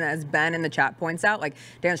Nickelodeon, and as Ben in the chat points out, like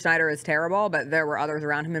Dan Schneider is terrible, but there were others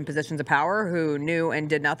around him in positions of power who knew and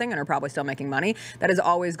did nothing and are probably still making money. That is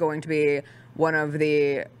always going to be one of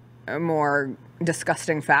the more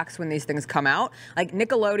disgusting facts when these things come out. Like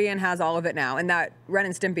Nickelodeon has all of it now, and that Ren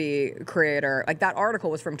and Stimpy creator, like that article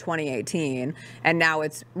was from 2018, and now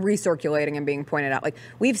it's recirculating and being pointed out. Like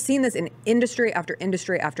we've seen this in industry after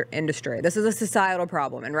industry after industry. This is a societal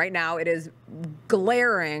problem, and right now it is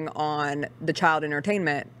glaring on the child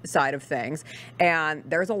entertainment side of things, and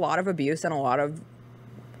there's a lot of abuse and a lot of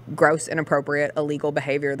gross, inappropriate, illegal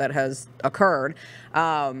behavior that has occurred.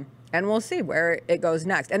 And we'll see where it goes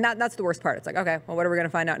next. And that's the worst part. It's like, okay, well, what are we going to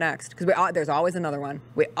find out next? Because there's always another one.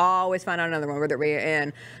 We always find out another one, whether it be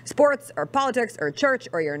in sports or politics or church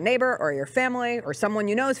or your neighbor or your family or someone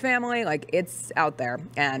you know's family. Like, it's out there.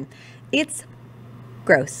 And it's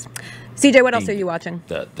gross. CJ, what else are you watching?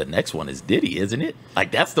 The next one is Diddy, isn't it? Like,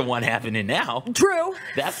 that's the one happening now. True.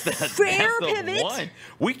 That's the pivot. one.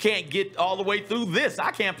 We can't get all the way through this.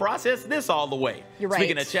 I can't process this all the way. You're right.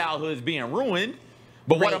 Speaking of childhoods being ruined.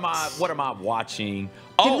 But what am I watching?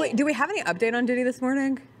 Do we have any update on Diddy this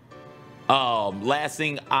morning? Last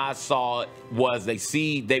thing I saw was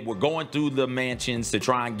they were going through the mansions to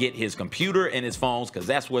try and get his computer and his phones because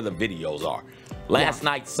that's where the videos are. Last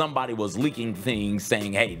night, somebody was leaking things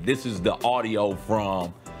saying, hey, this is the audio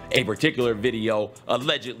from a particular video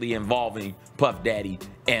allegedly involving Puff Daddy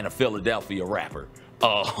and a Philadelphia rapper.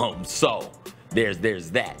 So there's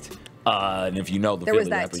that. And if you know the there Philly was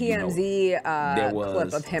that rapper, TMZ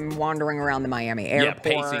clip of him wandering around the Miami airport,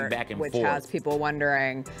 pacing back and which forth. has people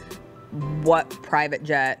wondering what private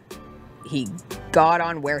jet he got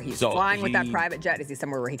on, where he's flying with that private jet. Is he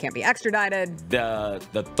somewhere where he can't be extradited?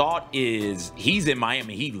 The thought is he's in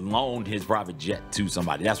Miami. He loaned his private jet to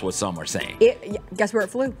somebody. That's what some are saying. Guess where it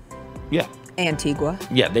flew? Yeah, Antigua.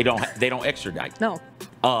 Yeah, they don't extradite. No.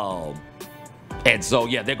 And so,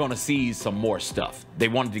 yeah, they're going to seize some more stuff. They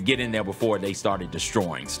wanted to get in there before they started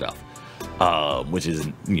destroying stuff, which is,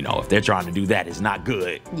 if they're trying to do that, it's not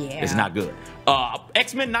good. Yeah. It's not good.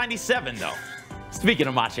 X-Men 97, though. Speaking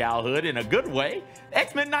of my childhood in a good way,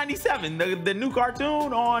 X-Men 97, the new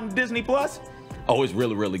cartoon on Disney Plus. Oh, it's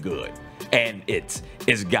really, really good. And it's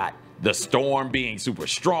got the Storm being super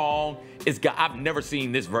strong. I've never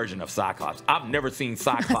seen this version of Cyclops. I've never seen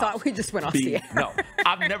Cyclops. I thought we just went off the air. No,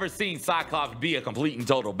 I've never seen Cyclops be a complete and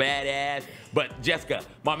total badass. But Jessica,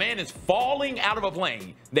 my man is falling out of a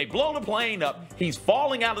plane. They blow the plane up. He's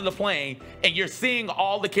falling out of the plane, and you're seeing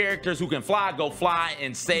all the characters who can fly go fly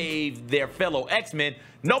and save their fellow X-Men.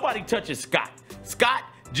 Nobody touches Scott. Scott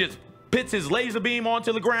just pits his laser beam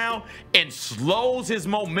onto the ground and slows his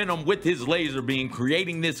momentum with his laser beam,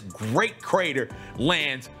 creating this great crater.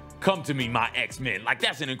 Lands, come to me, my X-Men. Like,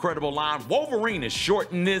 that's an incredible line. Wolverine is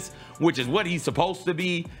short in this, which is what he's supposed to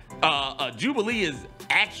be. Jubilee is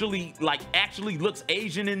actually looks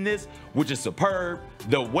Asian in this, which is superb.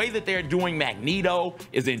 The way that they're doing Magneto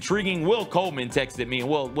is intriguing. Will Coleman texted me, and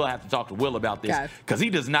we'll have to talk to Will about this because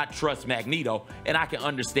he does not trust Magneto, and I can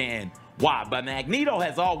understand why. But Magneto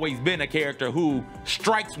has always been a character who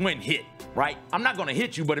strikes when hit, right? I'm not going to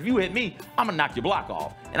hit you, but if you hit me, I'm going to knock your block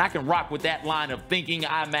off. And I can rock with that line of thinking.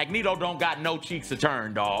 Magneto don't got no cheeks to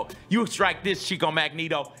turn, dog. You strike this cheek on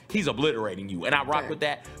Magneto, he's obliterating you. And I rock with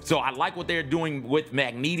that. So I like what they're doing with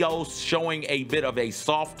Magneto, showing a bit of a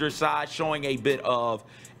softer side, showing a bit of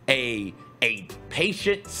a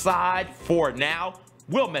patient side for now.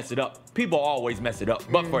 We'll mess it up. People always mess it up.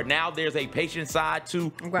 But for now, there's a patient side to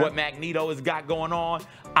what Magneto has got going on.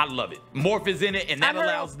 I love it. Morph is in it, and that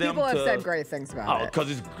allows them to... People have said great things about it.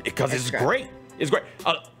 Because it's great. It's great.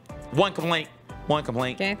 One complaint.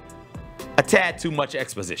 Okay. A tad too much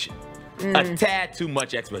exposition. A tad too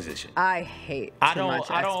much exposition. I hate too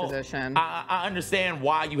much exposition. I understand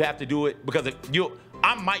why you have to do it, because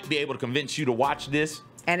I might be able to convince you to watch this.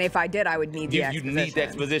 And if I did, I would need the exposition. You need the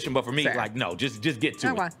exposition, but for me, like, no, just get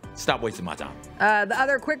to it. Stop wasting my time. The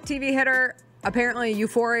other quick TV hitter, apparently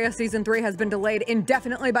Euphoria Season 3 has been delayed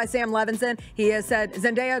indefinitely by Sam Levinson. He has said,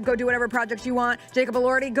 Zendaya, go do whatever projects you want. Jacob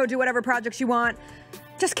Elordi, go do whatever projects you want.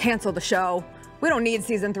 Just cancel the show. We don't need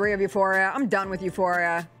Season 3 of Euphoria. I'm done with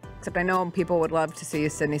Euphoria. Except I know people would love to see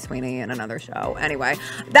Sydney Sweeney in another show. Anyway,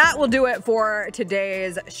 that will do it for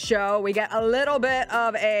today's show. We get a little bit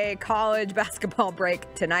of a college basketball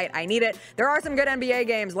break tonight. I need it. There are some good NBA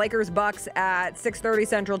games. Lakers-Bucks at 6:30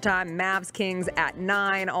 Central Time. Mavs-Kings at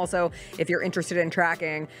 9. Also, if you're interested in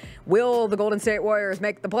tracking, will the Golden State Warriors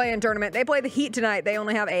make the play-in tournament? They play the Heat tonight. They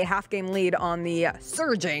only have a half-game lead on the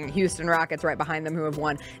surging Houston Rockets right behind them, who have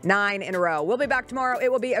won 9 in a row. We'll be back tomorrow.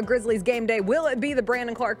 It will be a Grizzlies game day. Will it be the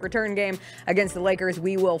Brandon Clark return game against the Lakers?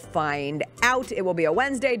 We will find out. It will be a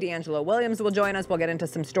Wednesday. D'Angelo Williams will join us. We'll get into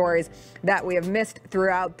some stories that we have missed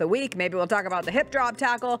throughout the week. Maybe we'll talk about the hip drop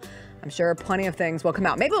tackle. I'm sure plenty of things will come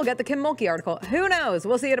out. Maybe we'll get the Kim Mulkey article. Who knows?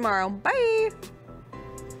 We'll see you tomorrow. Bye.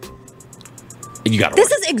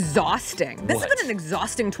 This is exhausting. This has been an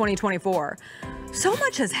exhausting 2024. So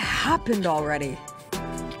much has happened already.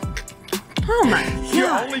 Oh my God. You're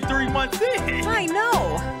only 3 months in. I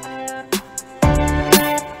know.